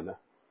amana,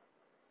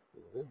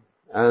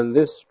 and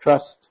this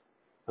trust,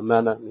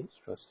 amana means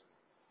trust,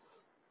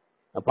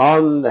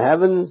 upon the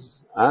heavens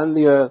and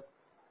the earth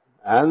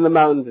and the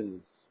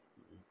mountains.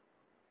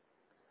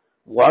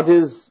 What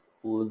is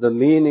the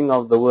meaning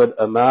of the word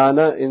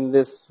amana in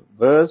this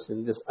verse,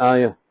 in this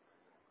ayah?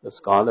 The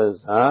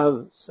scholars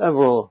have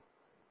several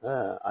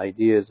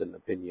ideas and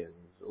opinions.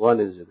 One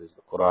is it is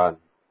the Quran.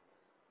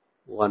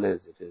 One is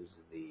it is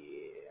the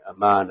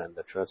aman and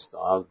the trust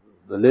of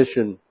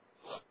volition,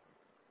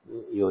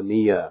 your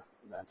niyyah,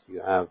 that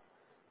you have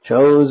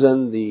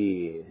chosen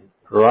the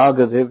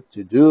prerogative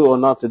to do or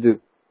not to do.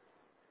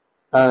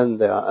 And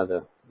there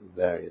are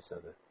various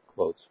other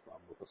quotes from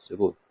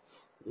Mufassirun.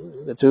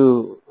 The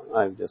two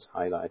I've just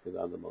highlighted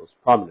are the most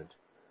prominent.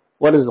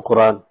 One is the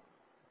Quran,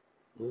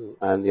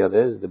 and the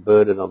other is the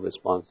burden of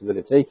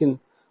responsibility, taking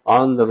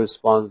on the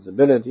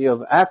responsibility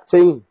of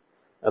acting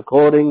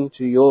according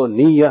to your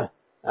niyyah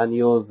and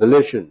your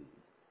volition,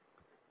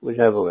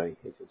 whichever way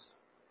it is.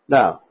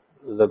 Now,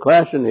 the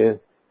question here,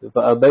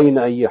 فَأَبَيْنَ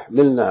أَن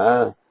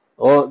يَحْمِلْنَهَا,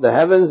 or the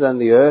heavens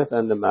and the earth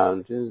and the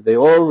mountains, they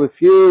all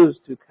refuse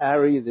to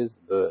carry this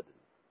burden.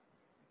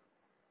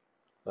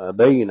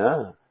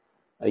 فَأَبَيْنَ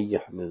أَن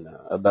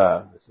يَحْمِلْنَهَا.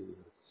 Aba,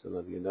 some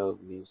of you know,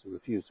 means to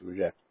refuse, to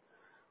reject.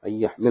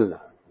 أَن يَحْمِلْنَهَا,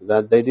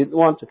 that they didn't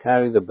want to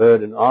carry the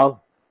burden of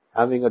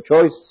having a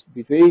choice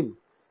between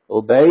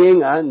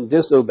obeying and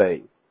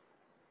disobeying,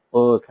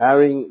 or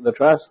carrying the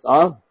trust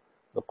of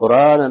the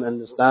Quran and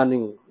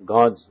understanding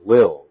God's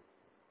will.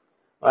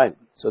 Right?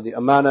 So the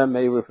amana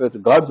may refer to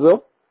God's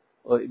will,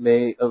 or it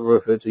may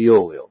refer to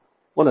your will.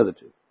 One of the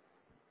two.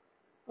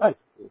 Right?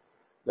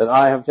 That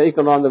I have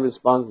taken on the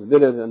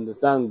responsibility to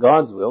understand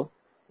God's will.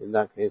 In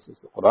that case, it's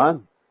the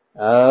Quran.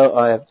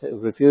 I have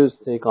refused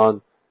to take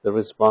on the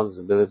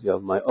responsibility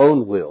of my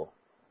own will.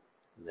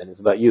 And then it's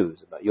about you.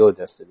 It's about your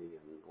destiny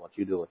and what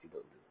you do, what you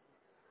don't do.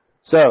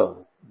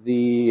 So,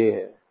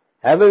 the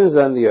heavens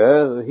and the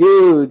earth,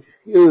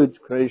 huge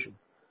creation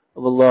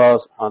of Allah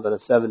subhanahu wa ta'ala,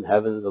 7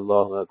 heavens,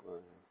 Allahu Akbar.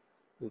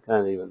 We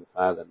can't even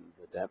fathom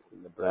the depth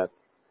and the breadth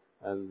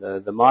and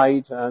the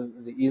might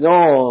and the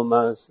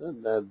enormous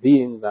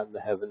being that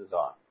the heavens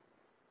are.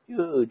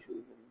 Huge.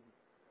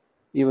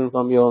 Even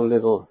from your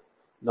little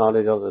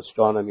knowledge of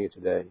astronomy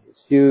today,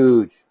 it's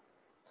huge.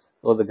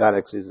 All the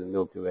galaxies and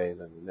Milky Way,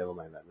 and never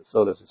mind that, the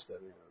solar system,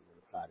 the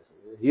planets,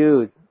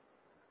 huge.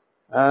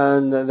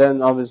 And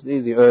then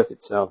obviously the earth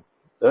itself.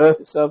 The earth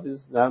itself is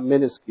now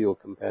minuscule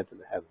compared to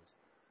the heavens.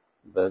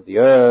 But the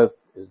earth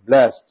is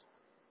blessed.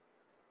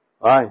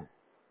 Right?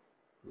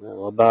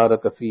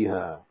 وَبَارَكَ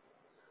فِيهَا.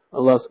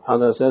 Allah subhanahu wa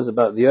ta'ala says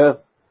about the earth,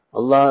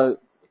 Allah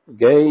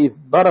gave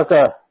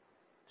barakah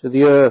to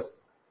the earth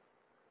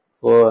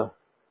for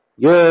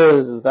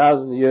years and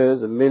thousands of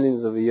years and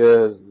millions of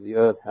years. The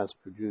earth has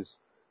produced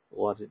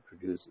what it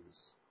produces.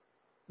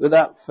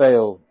 Without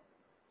fail,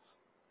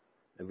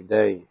 every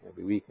day,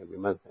 every week, every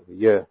month, every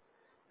year,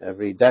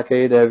 every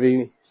decade,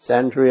 every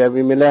century,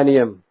 every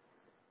millennium,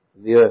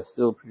 the earth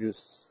still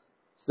produces.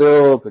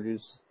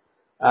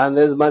 And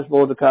there's much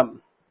more to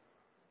come.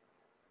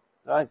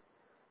 Right?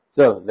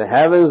 So, the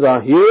heavens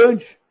are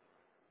huge,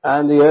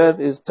 and the earth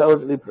is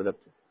totally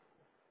productive.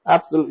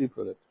 Absolutely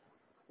productive.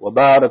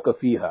 وَبَارَكَ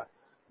فِيهَا.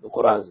 The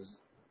Quran says,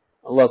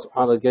 Allah subhanahu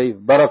wa ta'ala gave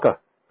barakah,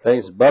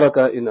 placed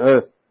barakah in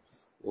earth,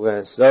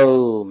 where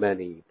so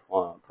many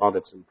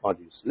products and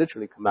produce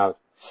literally come out,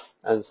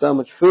 and so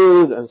much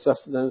food and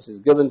sustenance is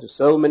given to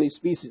so many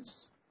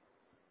species.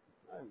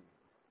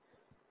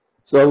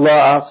 So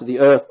Allah asked the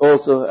earth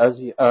also as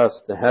He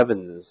asked the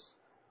heavens,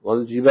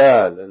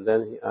 وَالْجِبَالِ, and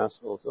then He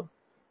asked also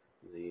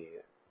the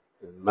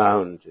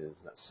mountains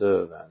that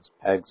serve as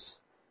pegs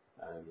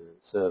and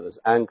serve as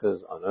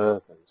anchors on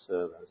earth and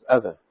serve as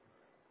other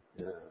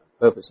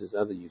purposes,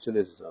 other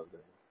utilities of the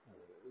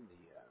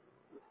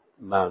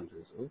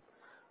mountains.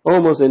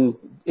 Almost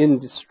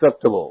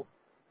indestructible.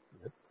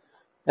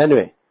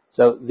 Anyway,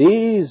 So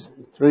these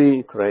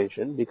three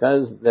creation,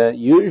 because they're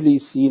usually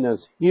seen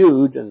as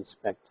huge and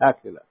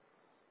spectacular,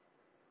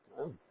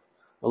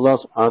 Allah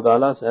subhanahu wa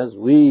ta'ala says,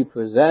 we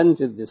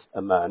presented this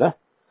amana,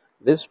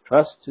 this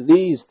trust to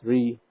these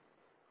three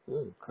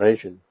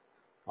creation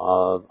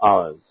of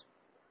ours,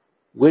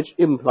 which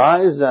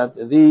implies that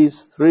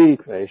these three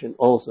creation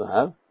also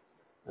have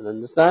an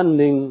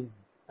understanding,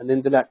 an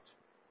intellect.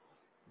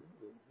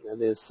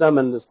 And there's some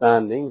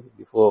understanding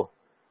before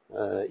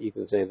you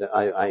can say that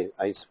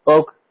I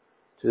spoke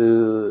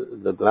to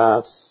the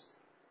glass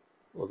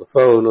or the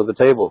phone or the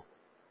table,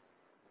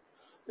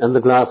 and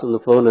the glass and the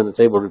phone and the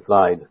table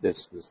replied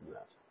this and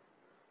that.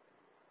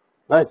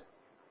 Right?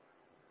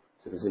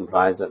 So this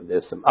implies that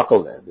there's some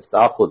aql there, there's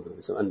ta'akhud,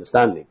 there's some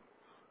understanding.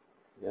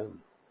 Yeah.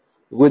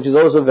 Which is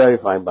also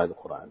verified by the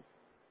Quran.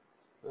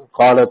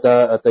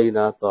 قَالَتَا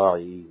أَتَيْنَا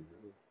طَاعِينَ.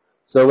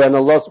 So when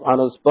Allah subhanahu wa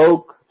ta'ala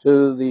spoke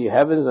to the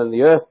heavens and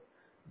the earth,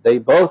 they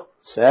both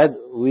said,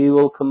 we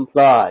will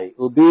comply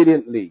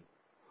obediently.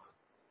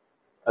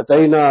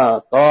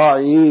 أَتَيْنَا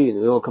طَاعِينَ.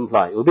 We will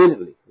comply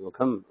obediently. We will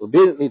come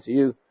obediently to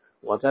you.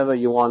 Whatever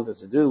you want us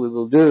to do, we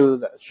will do.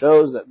 That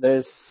shows that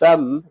there's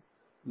some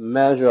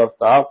measure of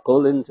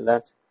ta'aqqul,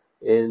 intellect,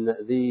 in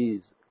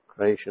these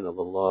creation of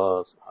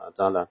Allah subhanahu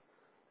wa ta'ala,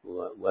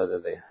 whether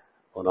they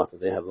or not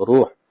they have a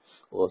ruh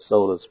or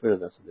soul or spirit,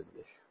 that's a different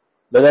issue.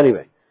 But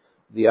anyway,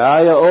 the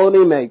ayah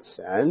only makes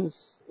sense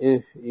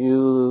if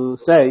you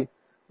say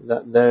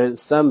that there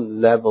is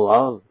some level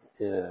of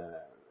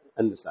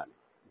understanding.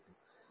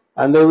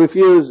 And they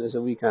refuse, they say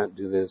we can't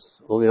do this,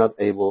 or we're not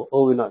able,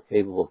 or we're not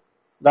capable.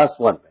 That's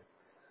one way.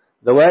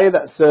 The way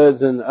that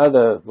certain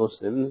other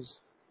Muslims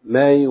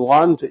may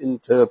want to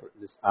interpret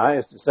this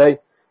ayah is to say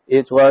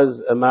it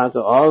was a matter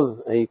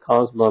of a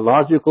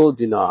cosmological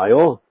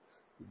denial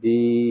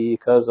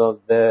because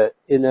of their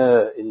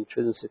inner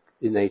intrinsic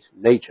innate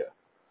nature.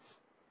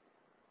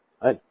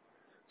 Right?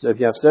 So if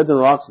you have certain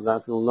rocks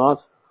that will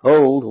not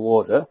hold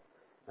water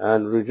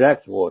and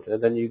reject water,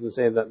 then you can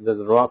say that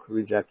the rock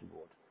rejected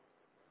water.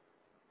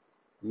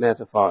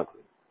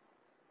 Metaphorically.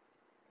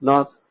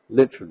 Not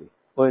literally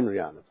or in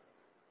reality.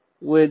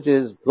 Which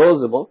is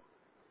plausible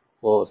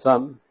for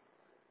some,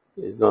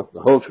 is not the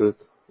whole truth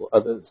for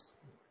others.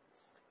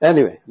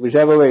 Anyway,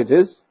 whichever way it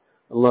is,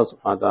 Allah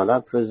subhanahu wa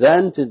ta'ala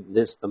presented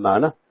this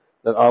amana,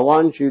 that I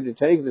want you to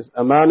take this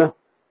amana,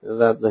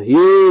 that the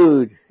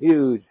huge,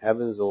 huge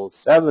heavens, all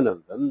seven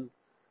of them,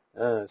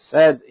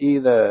 said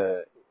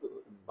either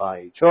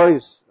by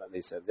choice, that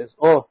they said this,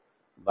 or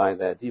by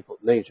their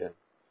default nature.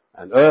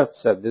 And earth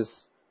said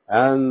this,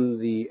 and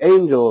the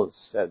angels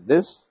said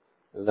this,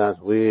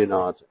 that we're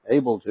not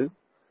able to,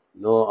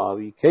 nor are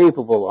we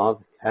capable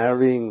of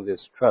carrying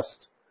this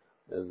trust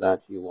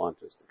that you want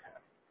us to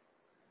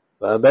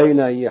carry.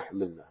 فَأَبَيْنَا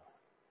يَحْمِلْنَا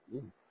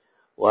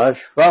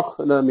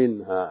وَأَشْفَقْنَا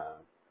مِنْهَا.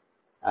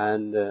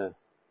 And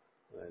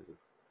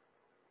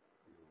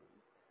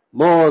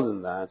more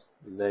than that,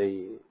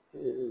 they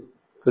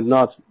could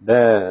not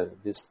bear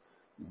this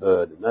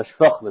burden.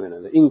 أَشْفَقْنَا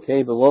مِنْهَا. They're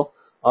incapable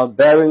of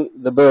bearing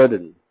the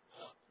burden.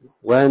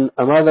 When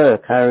a mother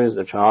carries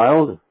a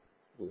child,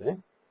 okay,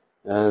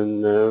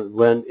 and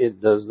when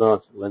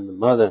the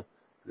mother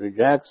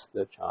rejects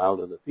the child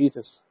or the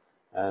fetus,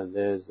 and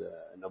there's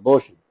an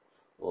abortion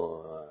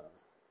or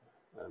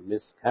a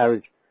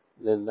miscarriage,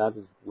 then that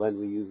is when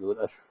we use the word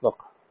ashfaq.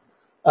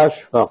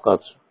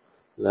 Ashfaqat,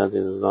 that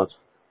is not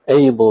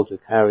able to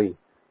carry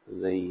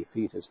the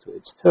fetus to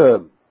its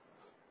term.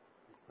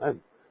 Right?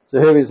 So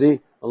here we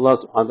see Allah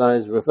subhanahu wa ta'ala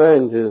is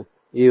referring to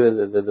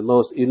even the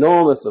most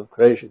enormous of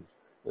creation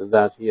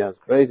that He has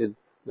created,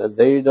 that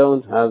they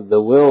don't have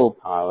the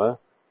willpower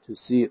to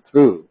see it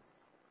through.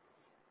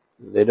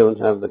 They don't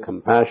have the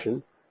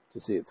compassion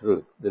to see it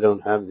through. They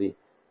don't have the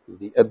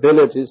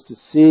abilities to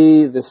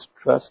see this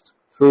trust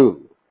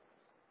through.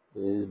 It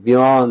is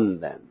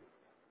beyond them.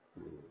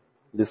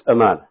 This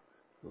amana,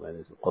 whether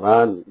it's the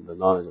Quran, the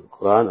knowledge of the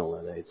Quran, or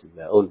whether it's in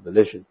their own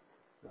volition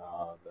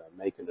of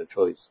making a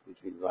choice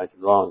between right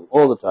and wrong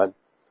all the time.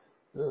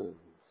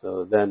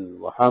 So then,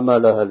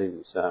 وَحَمَلَهَا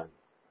الْإِنسَانِ.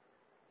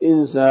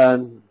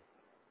 Insan,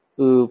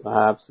 who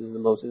perhaps is the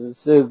most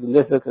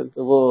insignificant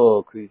of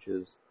all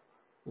creatures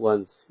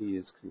once he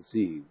is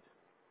conceived.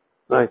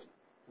 Right?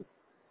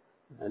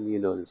 And you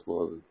know this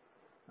more than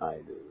I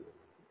do.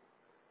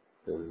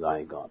 The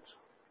zygote.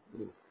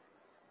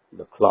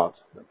 The clot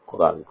that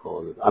Quran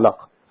calls it.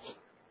 Alaq.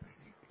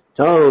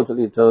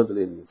 Totally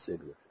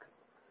insignificant.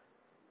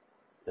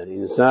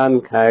 And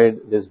Insan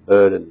carried this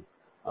burden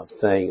of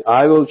saying,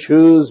 I will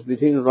choose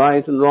between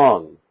right and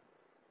wrong.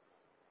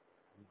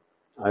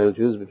 I will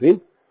choose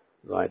between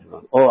right and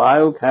wrong. Or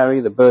I will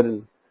carry the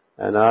burden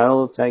and I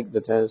will take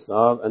the test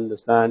of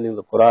understanding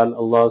the Quran,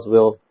 Allah's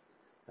will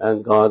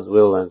and God's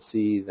will, and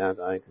see that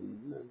I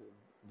can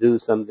do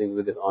something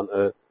with it on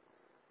earth,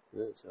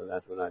 so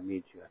that when I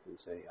meet you I can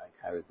say I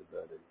carried the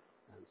burden,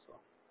 and so on.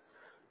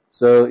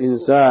 So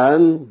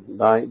Insan,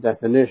 by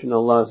definition,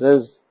 Allah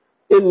says,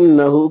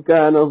 إِنَّهُ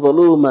كَانَ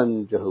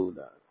ظَلُومًا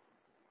جَهُولًا.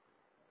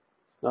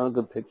 Not a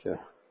good picture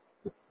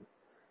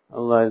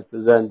Allah is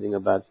presenting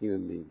about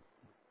human beings.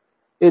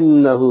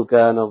 إِنَّهُ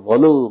كَانَ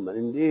ظَلُومًا.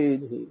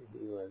 Indeed, he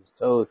was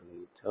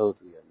totally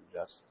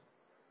unjust.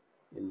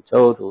 In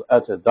total,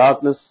 utter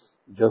darkness,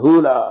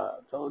 jahula,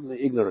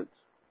 totally ignorant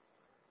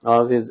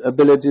of his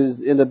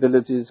abilities,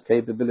 inabilities,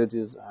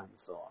 capabilities, and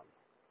so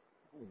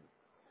on.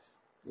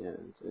 Yes,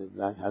 if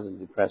that hasn't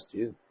depressed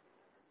you,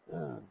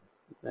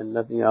 then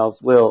nothing else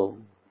will.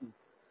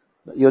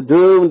 But you're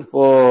doomed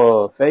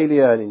for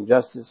failure and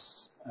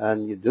injustice,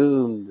 and you're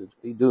doomed to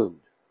be doomed.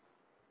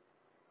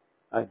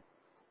 Right?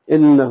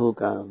 إِنَّهُ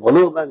كَانَ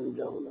ظَلُومًا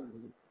جَهُولًا.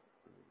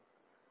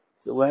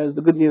 So where's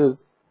the good news?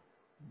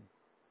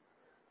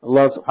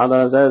 Allah subhanahu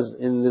wa ta'ala says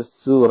in this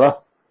surah,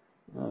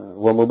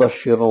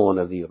 وَمُبَشِّرًا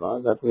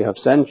وَنَذِيرًا, that we have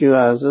sent you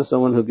as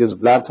someone who gives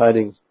glad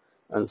tidings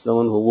and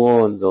someone who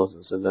warns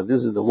also. So that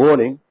this is the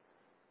warning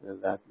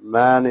that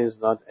man is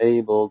not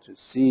able to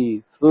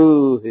see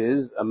through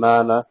his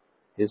amana,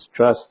 his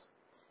trust.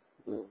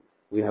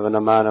 We have an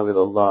amana with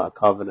Allah, a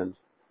covenant.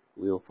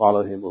 We will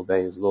follow him,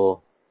 obey his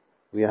law.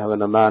 We have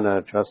an amana,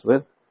 a trust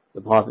with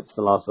the Prophet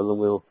ﷺ.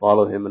 We will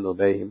follow him and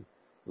obey him.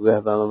 We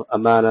have an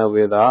amana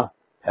with our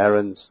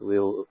parents. We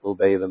will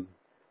obey them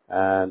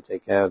and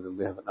take care of them.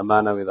 We have an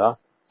amana with our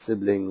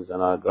siblings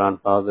and our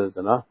grandfathers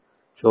and our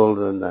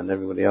children and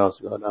everybody else.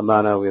 We have an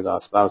amana with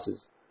our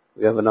spouses.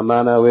 We have an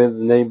amana with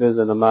neighbors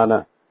and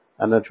amana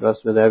and a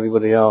trust with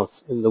everybody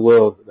else in the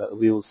world that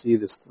we will see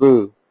this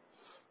through.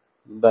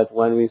 But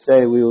when we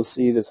say we will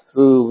see this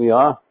through, we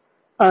are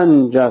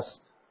unjust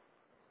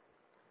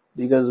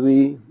because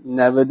we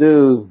never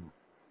do.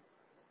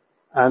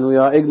 And we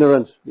are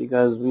ignorant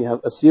because we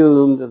have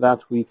assumed that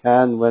we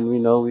can when we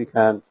know we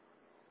can't.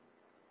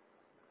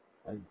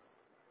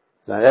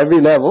 So at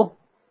every level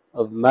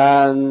of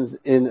man's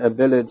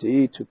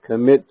inability to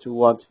commit to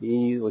what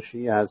he or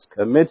she has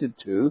committed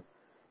to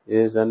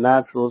is a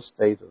natural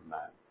state of man.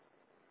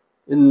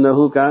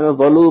 إِنَّهُ كَانَ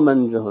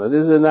ظَلُومًا جَهُولًا.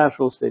 This is a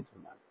natural state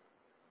of man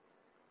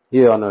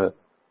here on earth,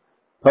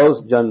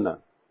 post-Jannah.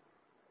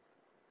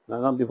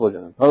 No, not before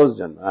Jannah,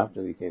 post-Jannah,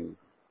 after we came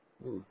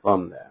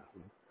from there.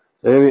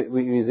 So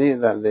we see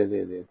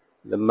that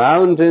the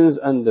mountains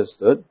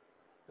understood,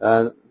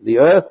 and the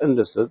earth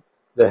understood,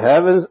 the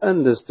heavens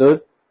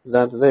understood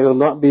that they will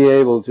not be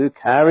able to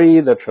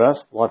carry the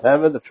trust,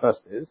 whatever the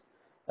trust is,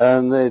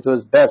 and it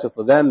was better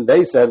for them.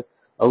 They said,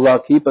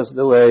 Allah, keep us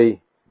the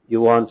way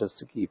you want us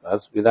to keep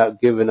us,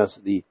 without giving us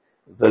the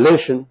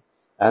volition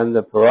and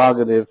the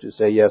prerogative to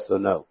say yes or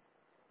no.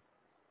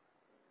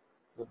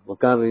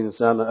 وَكَانَ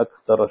الْإِنسَانُ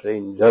أَكْثَرَ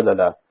شَيْءٍ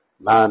جَدَلًا.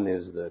 Man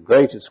is the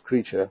greatest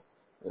creature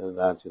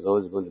that is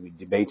always going to be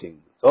debating.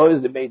 It's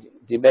always debating.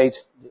 Debate,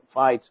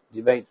 fight,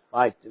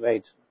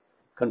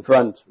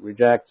 confront,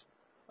 reject,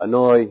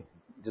 annoy,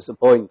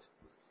 disappoint.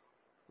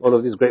 All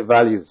of these great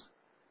values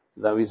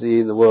that we see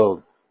in the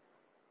world.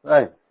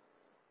 Right?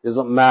 This is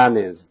what man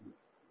is.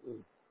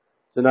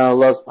 So now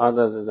Allah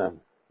subhanahu wa ta'ala,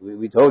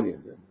 we told you,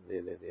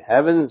 the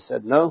heavens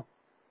said no,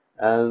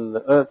 and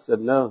the earth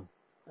said no,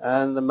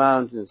 and the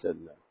mountains said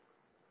no.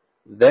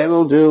 They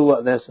will do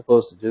what they're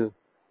supposed to do,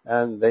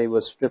 and they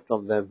were stripped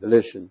of their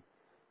volition.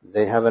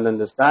 They have an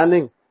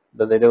understanding,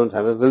 but they don't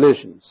have a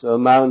volition. So a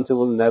mountain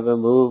will never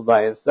move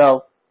by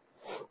itself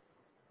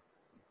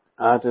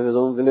out of its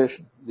own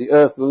volition. The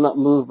earth will not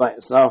move by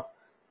itself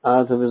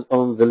out of its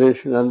own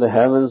volition, and the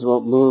heavens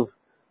won't move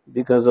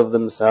because of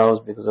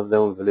themselves, because of their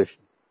own volition.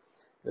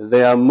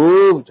 They are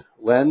moved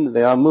when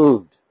they are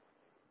moved.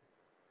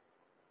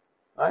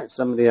 Right?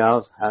 Somebody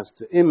else has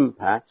to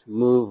impact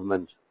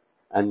movement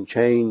and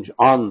change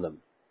on them.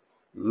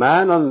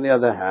 Man, on the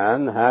other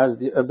hand, has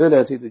the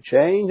ability to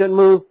change and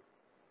move.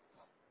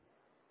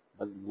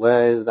 But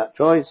where is that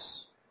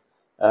choice?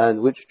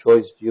 And which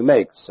choice do you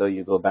make? So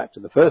you go back to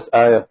the first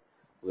ayah.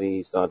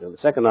 We started with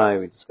the second ayah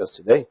we discussed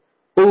today.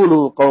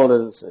 قُولُوا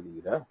قَوْلًا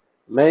سَدِيدًا.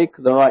 Make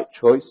the right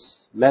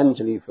choice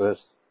mentally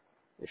first.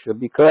 It should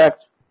be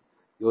correct.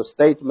 Your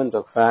statement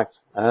of fact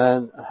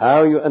and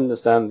how you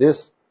understand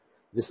this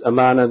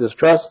amana, this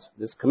trust,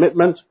 this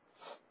commitment.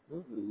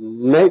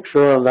 Make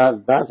sure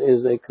that that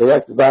is a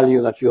correct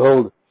value that you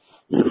hold.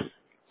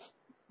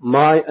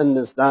 My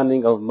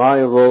understanding of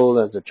my role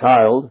as a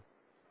child,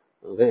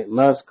 it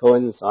must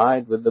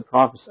coincide with the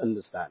Prophet's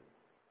understanding.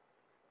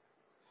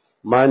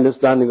 My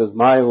understanding of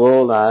my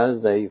role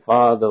as a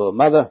father or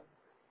mother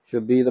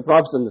should be the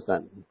Prophet's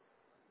understanding.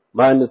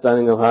 My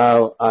understanding of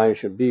how I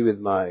should be with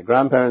my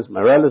grandparents,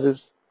 my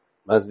relatives,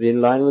 must be in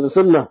line with the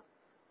sunnah.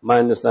 My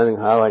understanding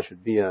of how I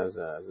should be as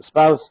a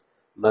spouse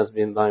must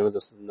be in line with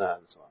the sunnah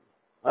and so on.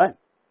 Right?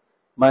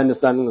 My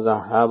understanding of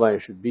how I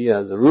should be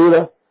as a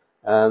ruler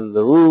and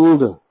the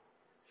ruled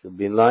should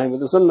be in line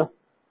with the sunnah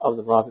of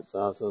the Prophet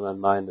ﷺ,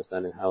 and my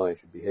understanding of how I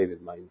should behave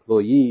with my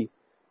employee,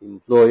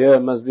 employer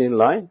must be in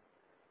line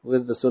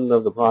with the sunnah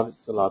of the Prophet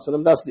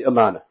ﷺ. That's the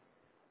amana.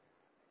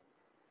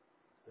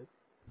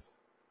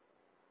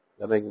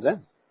 That making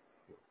sense?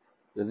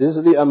 So this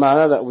is the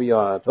amana that we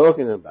are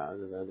talking about.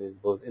 That is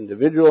both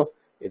individual,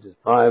 it is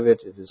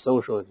private, it is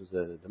social, it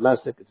is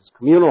domestic, it is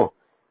communal,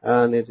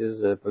 and it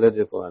is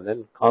political, and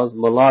then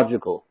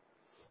cosmological.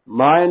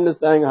 My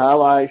understanding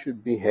how I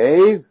should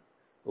behave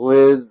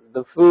with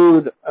the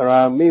food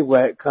around me,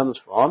 where it comes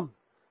from,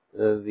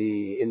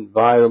 the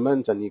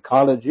environment and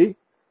ecology,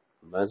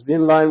 must be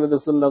in line with the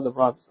sunnah of the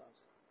Prophet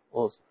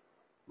also.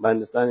 By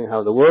understanding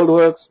how the world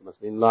works, must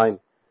be in line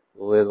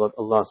with what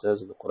Allah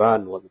says in the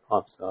Quran, what the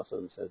Prophet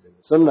says in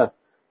the sunnah.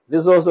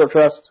 This also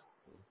trust.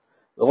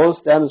 It all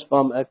stems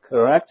from a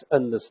correct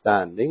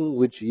understanding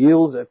which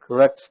yields a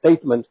correct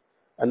statement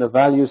and a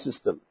value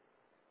system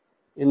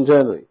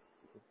internally.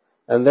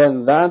 And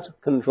then that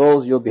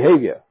controls your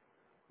behavior.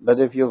 But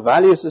if your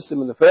value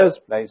system in the first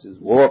place is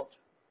warped,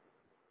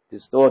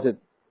 distorted,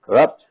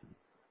 corrupt,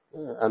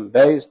 and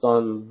based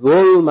on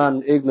dhulm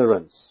and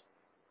ignorance,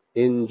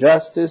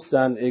 injustice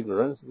and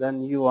ignorance,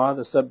 then you are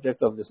the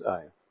subject of this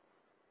ayah.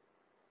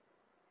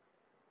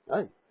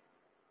 Right?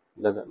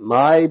 That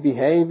my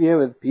behavior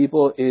with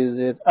people, is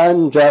it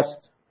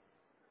unjust?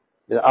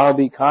 That I'll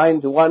be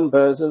kind to one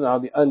person, I'll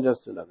be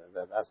unjust to another.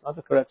 That's not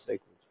a correct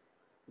statement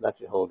that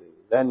you're holding.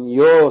 Then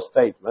your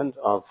statement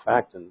of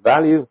fact and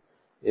value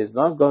is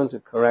not going to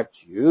correct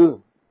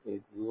you.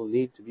 It will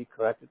need to be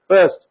corrected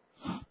first.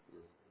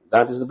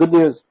 That is the good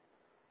news.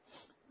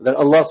 That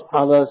Allah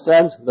subhanahu wa ta'ala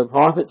sent the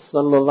Prophet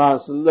sallallahu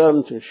alaihi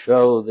wasallam to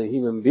show the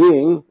human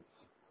being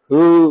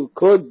who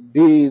could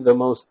be the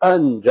most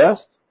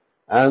unjust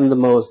and the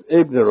most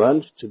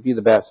ignorant to be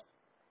the best.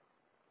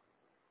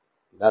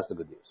 That's the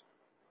good news.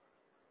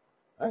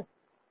 Right?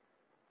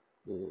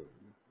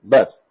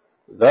 But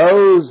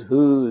those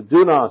who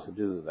do not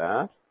do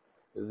that,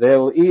 they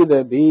will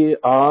either be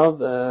of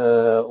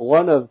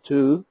one of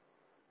two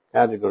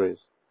categories.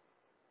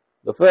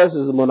 The first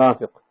is the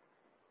munafiq.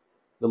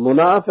 The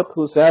munafiq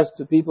who says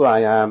to people,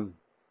 I am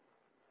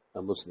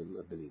a Muslim,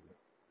 a believer.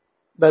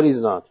 But he's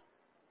not.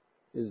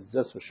 He's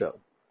just for show.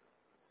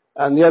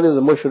 And the other is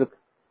the mushrik.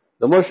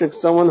 The mushrik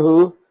is someone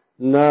who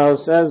now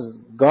says,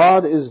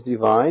 God is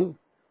divine,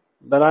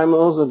 but I'm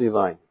also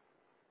divine.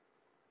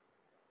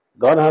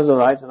 God has a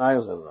right and I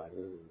also have a right.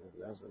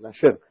 That's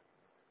shirk.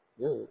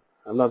 Yeah.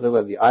 I'm not talking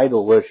about the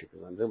idol worship.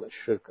 I'm talking about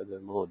shirk at a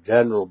more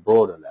general,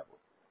 broader level.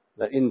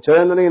 That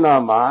internally in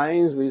our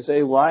minds we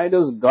say, why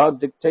does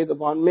God dictate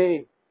upon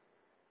me?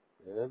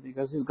 Yeah,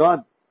 because He's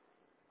God.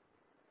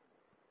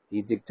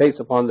 He dictates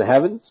upon the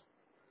heavens.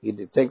 He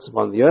dictates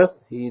upon the earth.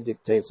 He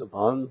dictates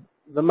upon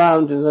the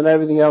mountains and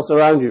everything else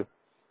around you.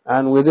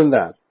 And within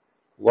that,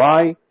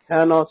 why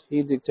cannot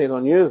He dictate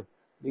on you?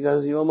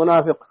 Because you're a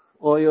munafiq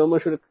or you're a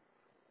mushrik.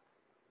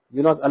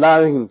 You're not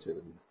allowing Him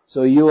to.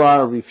 So you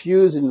are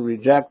refusing,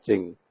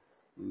 rejecting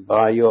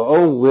by your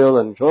own will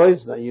and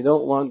choice that you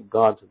don't want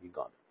God to be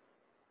God.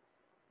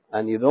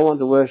 And you don't want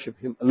to worship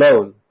Him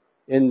alone,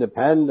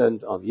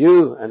 independent of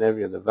you and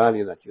every other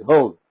value that you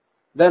hold.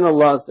 Then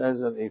Allah says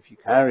that if you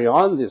carry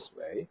on this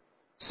way,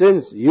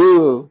 since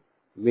you,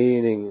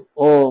 meaning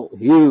all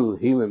you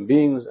human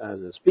beings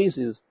as a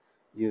species,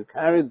 you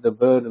carried the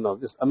burden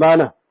of this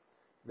amanah,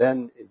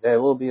 then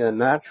there will be a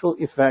natural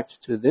effect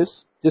to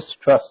this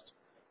distrust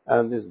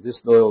and this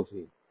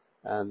disloyalty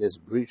and this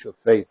breach of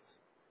faith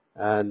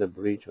and the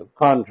breach of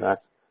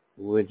contract,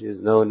 which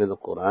is known in the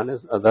Quran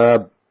as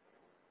adab.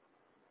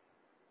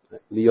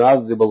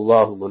 لِيُعَذِّبَ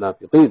اللَّهُ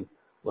الْمُنَافِقِينَ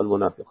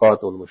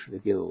وَالْمُنَافِقَاتِ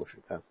وَالْمُشْرِكِينَ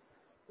وَالْمُشْرِكَاتِ.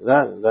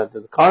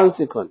 That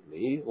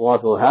consequently,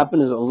 what will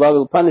happen is Allah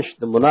will punish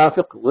the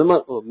munafiq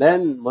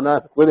men,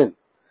 munafiq women,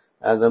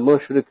 and the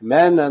mushrik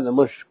men and the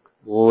mushrik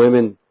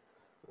women.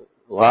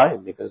 Why?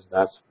 Because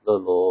that's the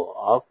law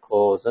of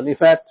cause and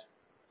effect.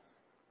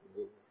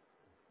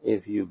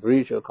 If you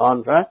breach a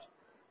contract,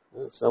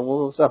 someone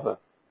will suffer.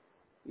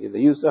 Either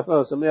you suffer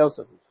or somebody else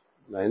suffers.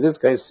 Now in this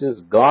case,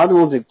 since God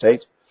will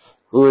dictate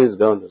who is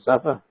going to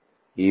suffer,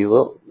 He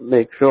will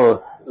make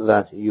sure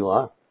that you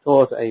are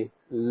taught a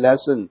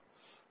lesson,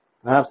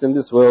 perhaps in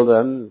this world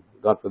and,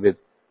 God forbid,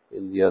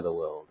 in the other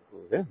world.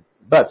 Okay?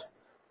 But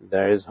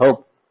there is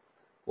hope.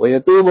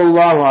 وَيَتُوبُ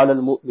اللَّهُ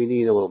عَلَى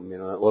الْمُؤْمِنِينَ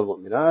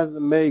وَالْمُؤْمِنَاتِ.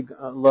 May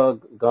Allah,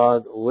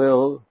 God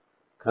will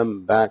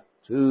come back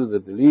to the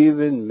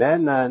believing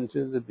men and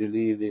to the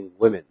believing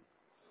women.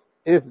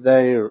 If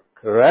they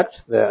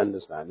correct their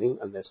understanding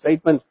and their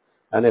statement,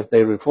 and if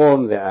they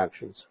reform their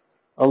actions,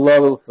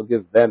 Allah will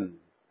forgive them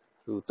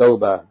through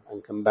tawbah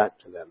and come back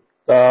to them.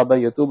 Tawbah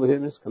yatubu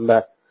means come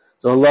back.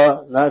 So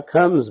Allah now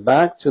comes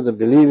back to the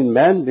believing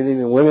men,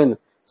 believing women,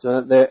 so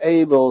that they're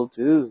able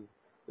to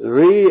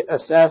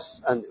reassess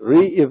and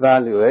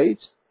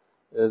reevaluate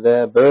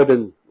their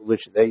burden,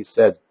 which they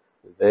said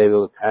they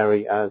will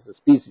carry as a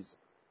species.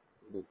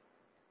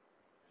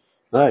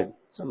 Right.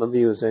 Some of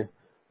you say,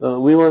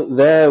 we weren't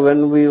there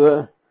when we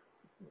were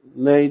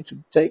made to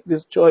take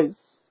this choice.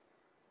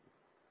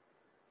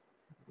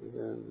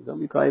 Don't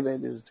be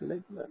crybabies, it's too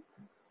late for that.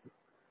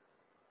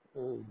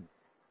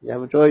 You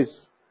have a choice.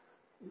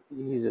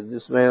 Either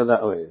this way or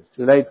that way. It's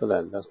too late for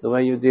that. That's the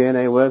way your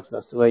DNA works,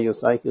 that's the way your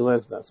psyche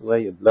works, that's the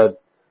way your blood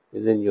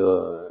is in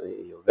your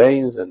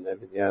veins and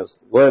everything else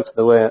works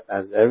the way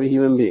as every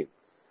human being.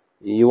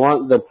 You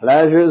want the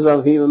pleasures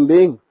of human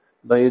being,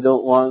 but you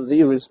don't want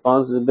the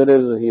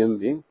responsibilities of human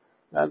being.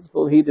 That's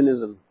called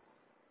hedonism.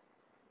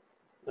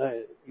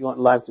 You want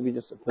life to be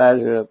just a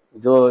pleasure,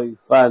 joy,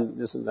 fun,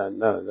 this and that.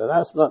 No,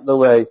 that's not the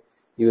way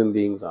human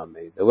beings are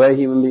made. The way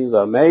human beings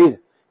are made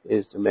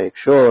is to make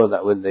sure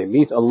that when they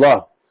meet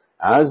Allah,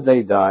 as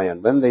they die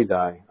and when they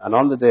die, and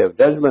on the day of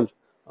judgment,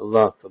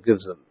 Allah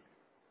forgives them.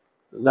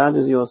 That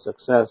is your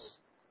success.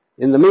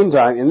 In the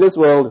meantime, in this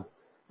world,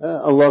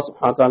 Allah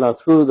subhanahu wa ta'ala,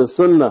 through the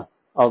sunnah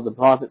of the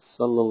Prophet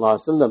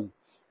sallallahu alaihi wasallam,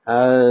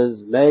 has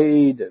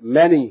made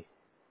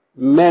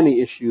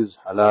many issues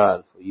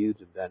halal for you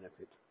to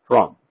benefit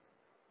from.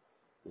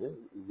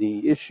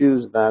 The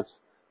issues that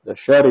the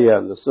Sharia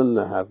and the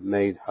Sunnah have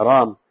made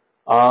haram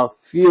are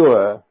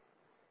fewer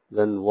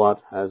than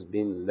what has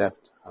been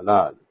left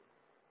halal.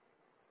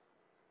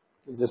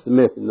 It's just a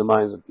myth in the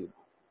minds of people.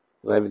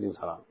 Well, everything's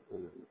haram.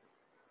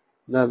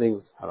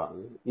 Nothing's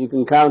haram. You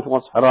can count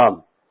what's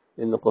haram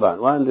in the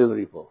Quran. 1, 2,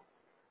 3, 4.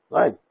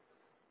 Right?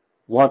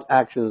 What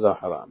actions are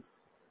haram?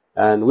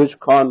 And which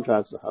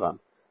contracts are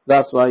haram?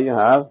 That's why you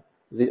have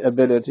the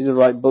ability to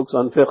write books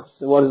on fiqh.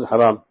 So what is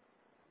haram?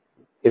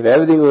 If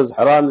everything was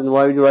haram, then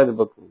why would you write a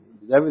book?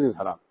 Everything is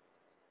haram.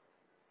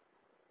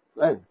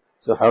 Right?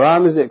 So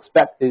haram is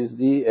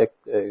the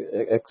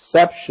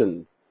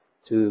exception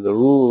to the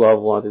rule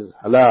of what is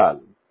halal.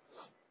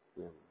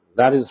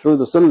 That is through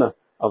the sunnah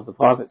of the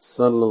Prophet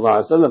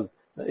sallallahu alaihi wasallam.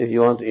 If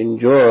you want to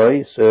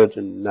enjoy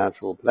certain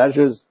natural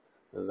pleasures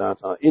that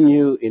are in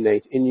you,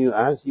 innate in you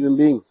as human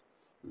beings,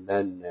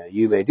 then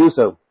you may do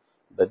so,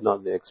 but not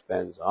at the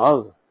expense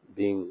of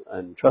being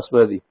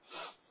untrustworthy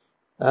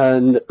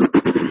and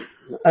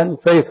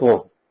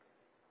unfaithful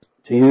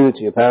to you,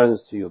 to your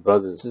parents, to your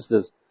brothers and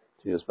sisters,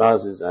 to your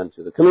spouses, and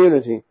to the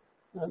community,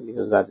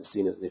 because that is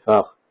seen as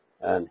nifaq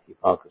and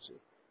hypocrisy.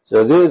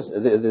 So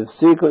the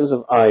sequence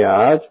of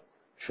ayat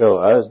show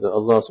us that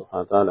Allah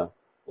subhanahu wa ta'ala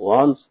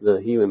wants the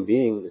human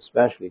being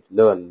especially to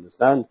know and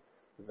understand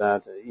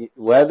that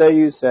whether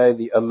you say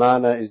the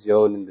amana is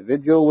your own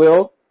individual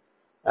will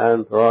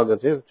and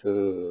prerogative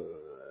to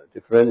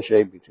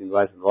differentiate between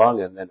right and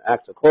wrong and then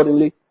act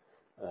accordingly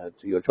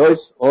to your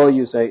choice, or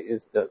you say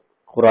it's the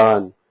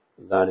Quran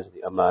that is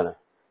the amana.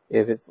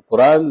 If it's the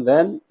Quran,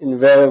 then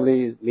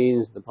invariably it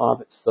means the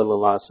Prophet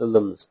sallallahu alaihi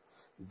wasallam's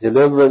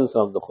deliverance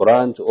of the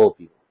Quran to all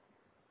people.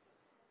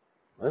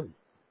 Right?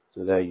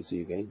 So there you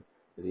see again,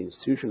 the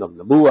institution of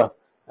Nabuwah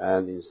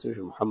and the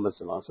institution of Muhammad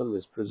sallallahu alaihi wasallam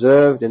is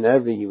preserved in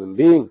every human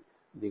being,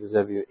 because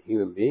every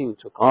human being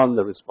took on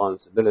the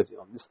responsibility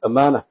of this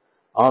amana,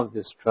 of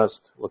this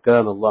trust.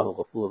 وَكَانَ اللَّهُ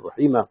غَفُورًا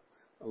رَحِيمًا.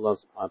 Allah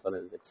subhanahu wa ta'ala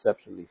is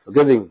exceptionally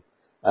forgiving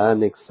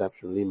and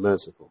exceptionally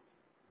merciful.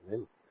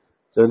 Okay?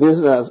 So this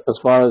is as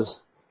far as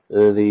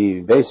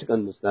the basic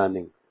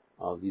understanding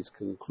of these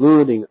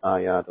concluding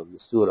ayat of the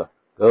surah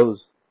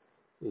goes.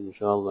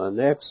 Inshallah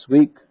next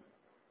week,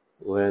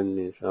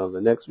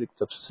 next week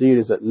tafsir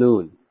is at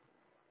noon,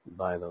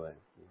 by the way.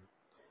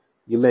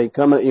 You may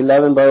come at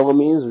 11 by all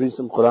means, read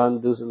some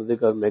Quran, do some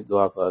dhikr, make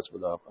dua for us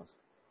with our us.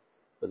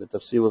 But the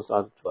tafsir will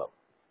start at 12.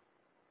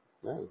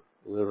 Yeah,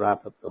 we'll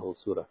wrap up the whole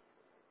surah.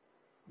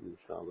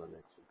 Inshallah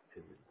next week.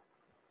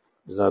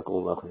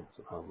 Jazakumullah khair.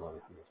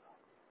 Subhanallah.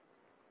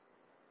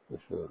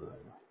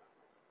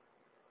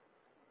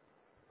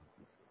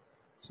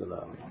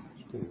 Assalamu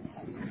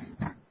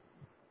alaikum.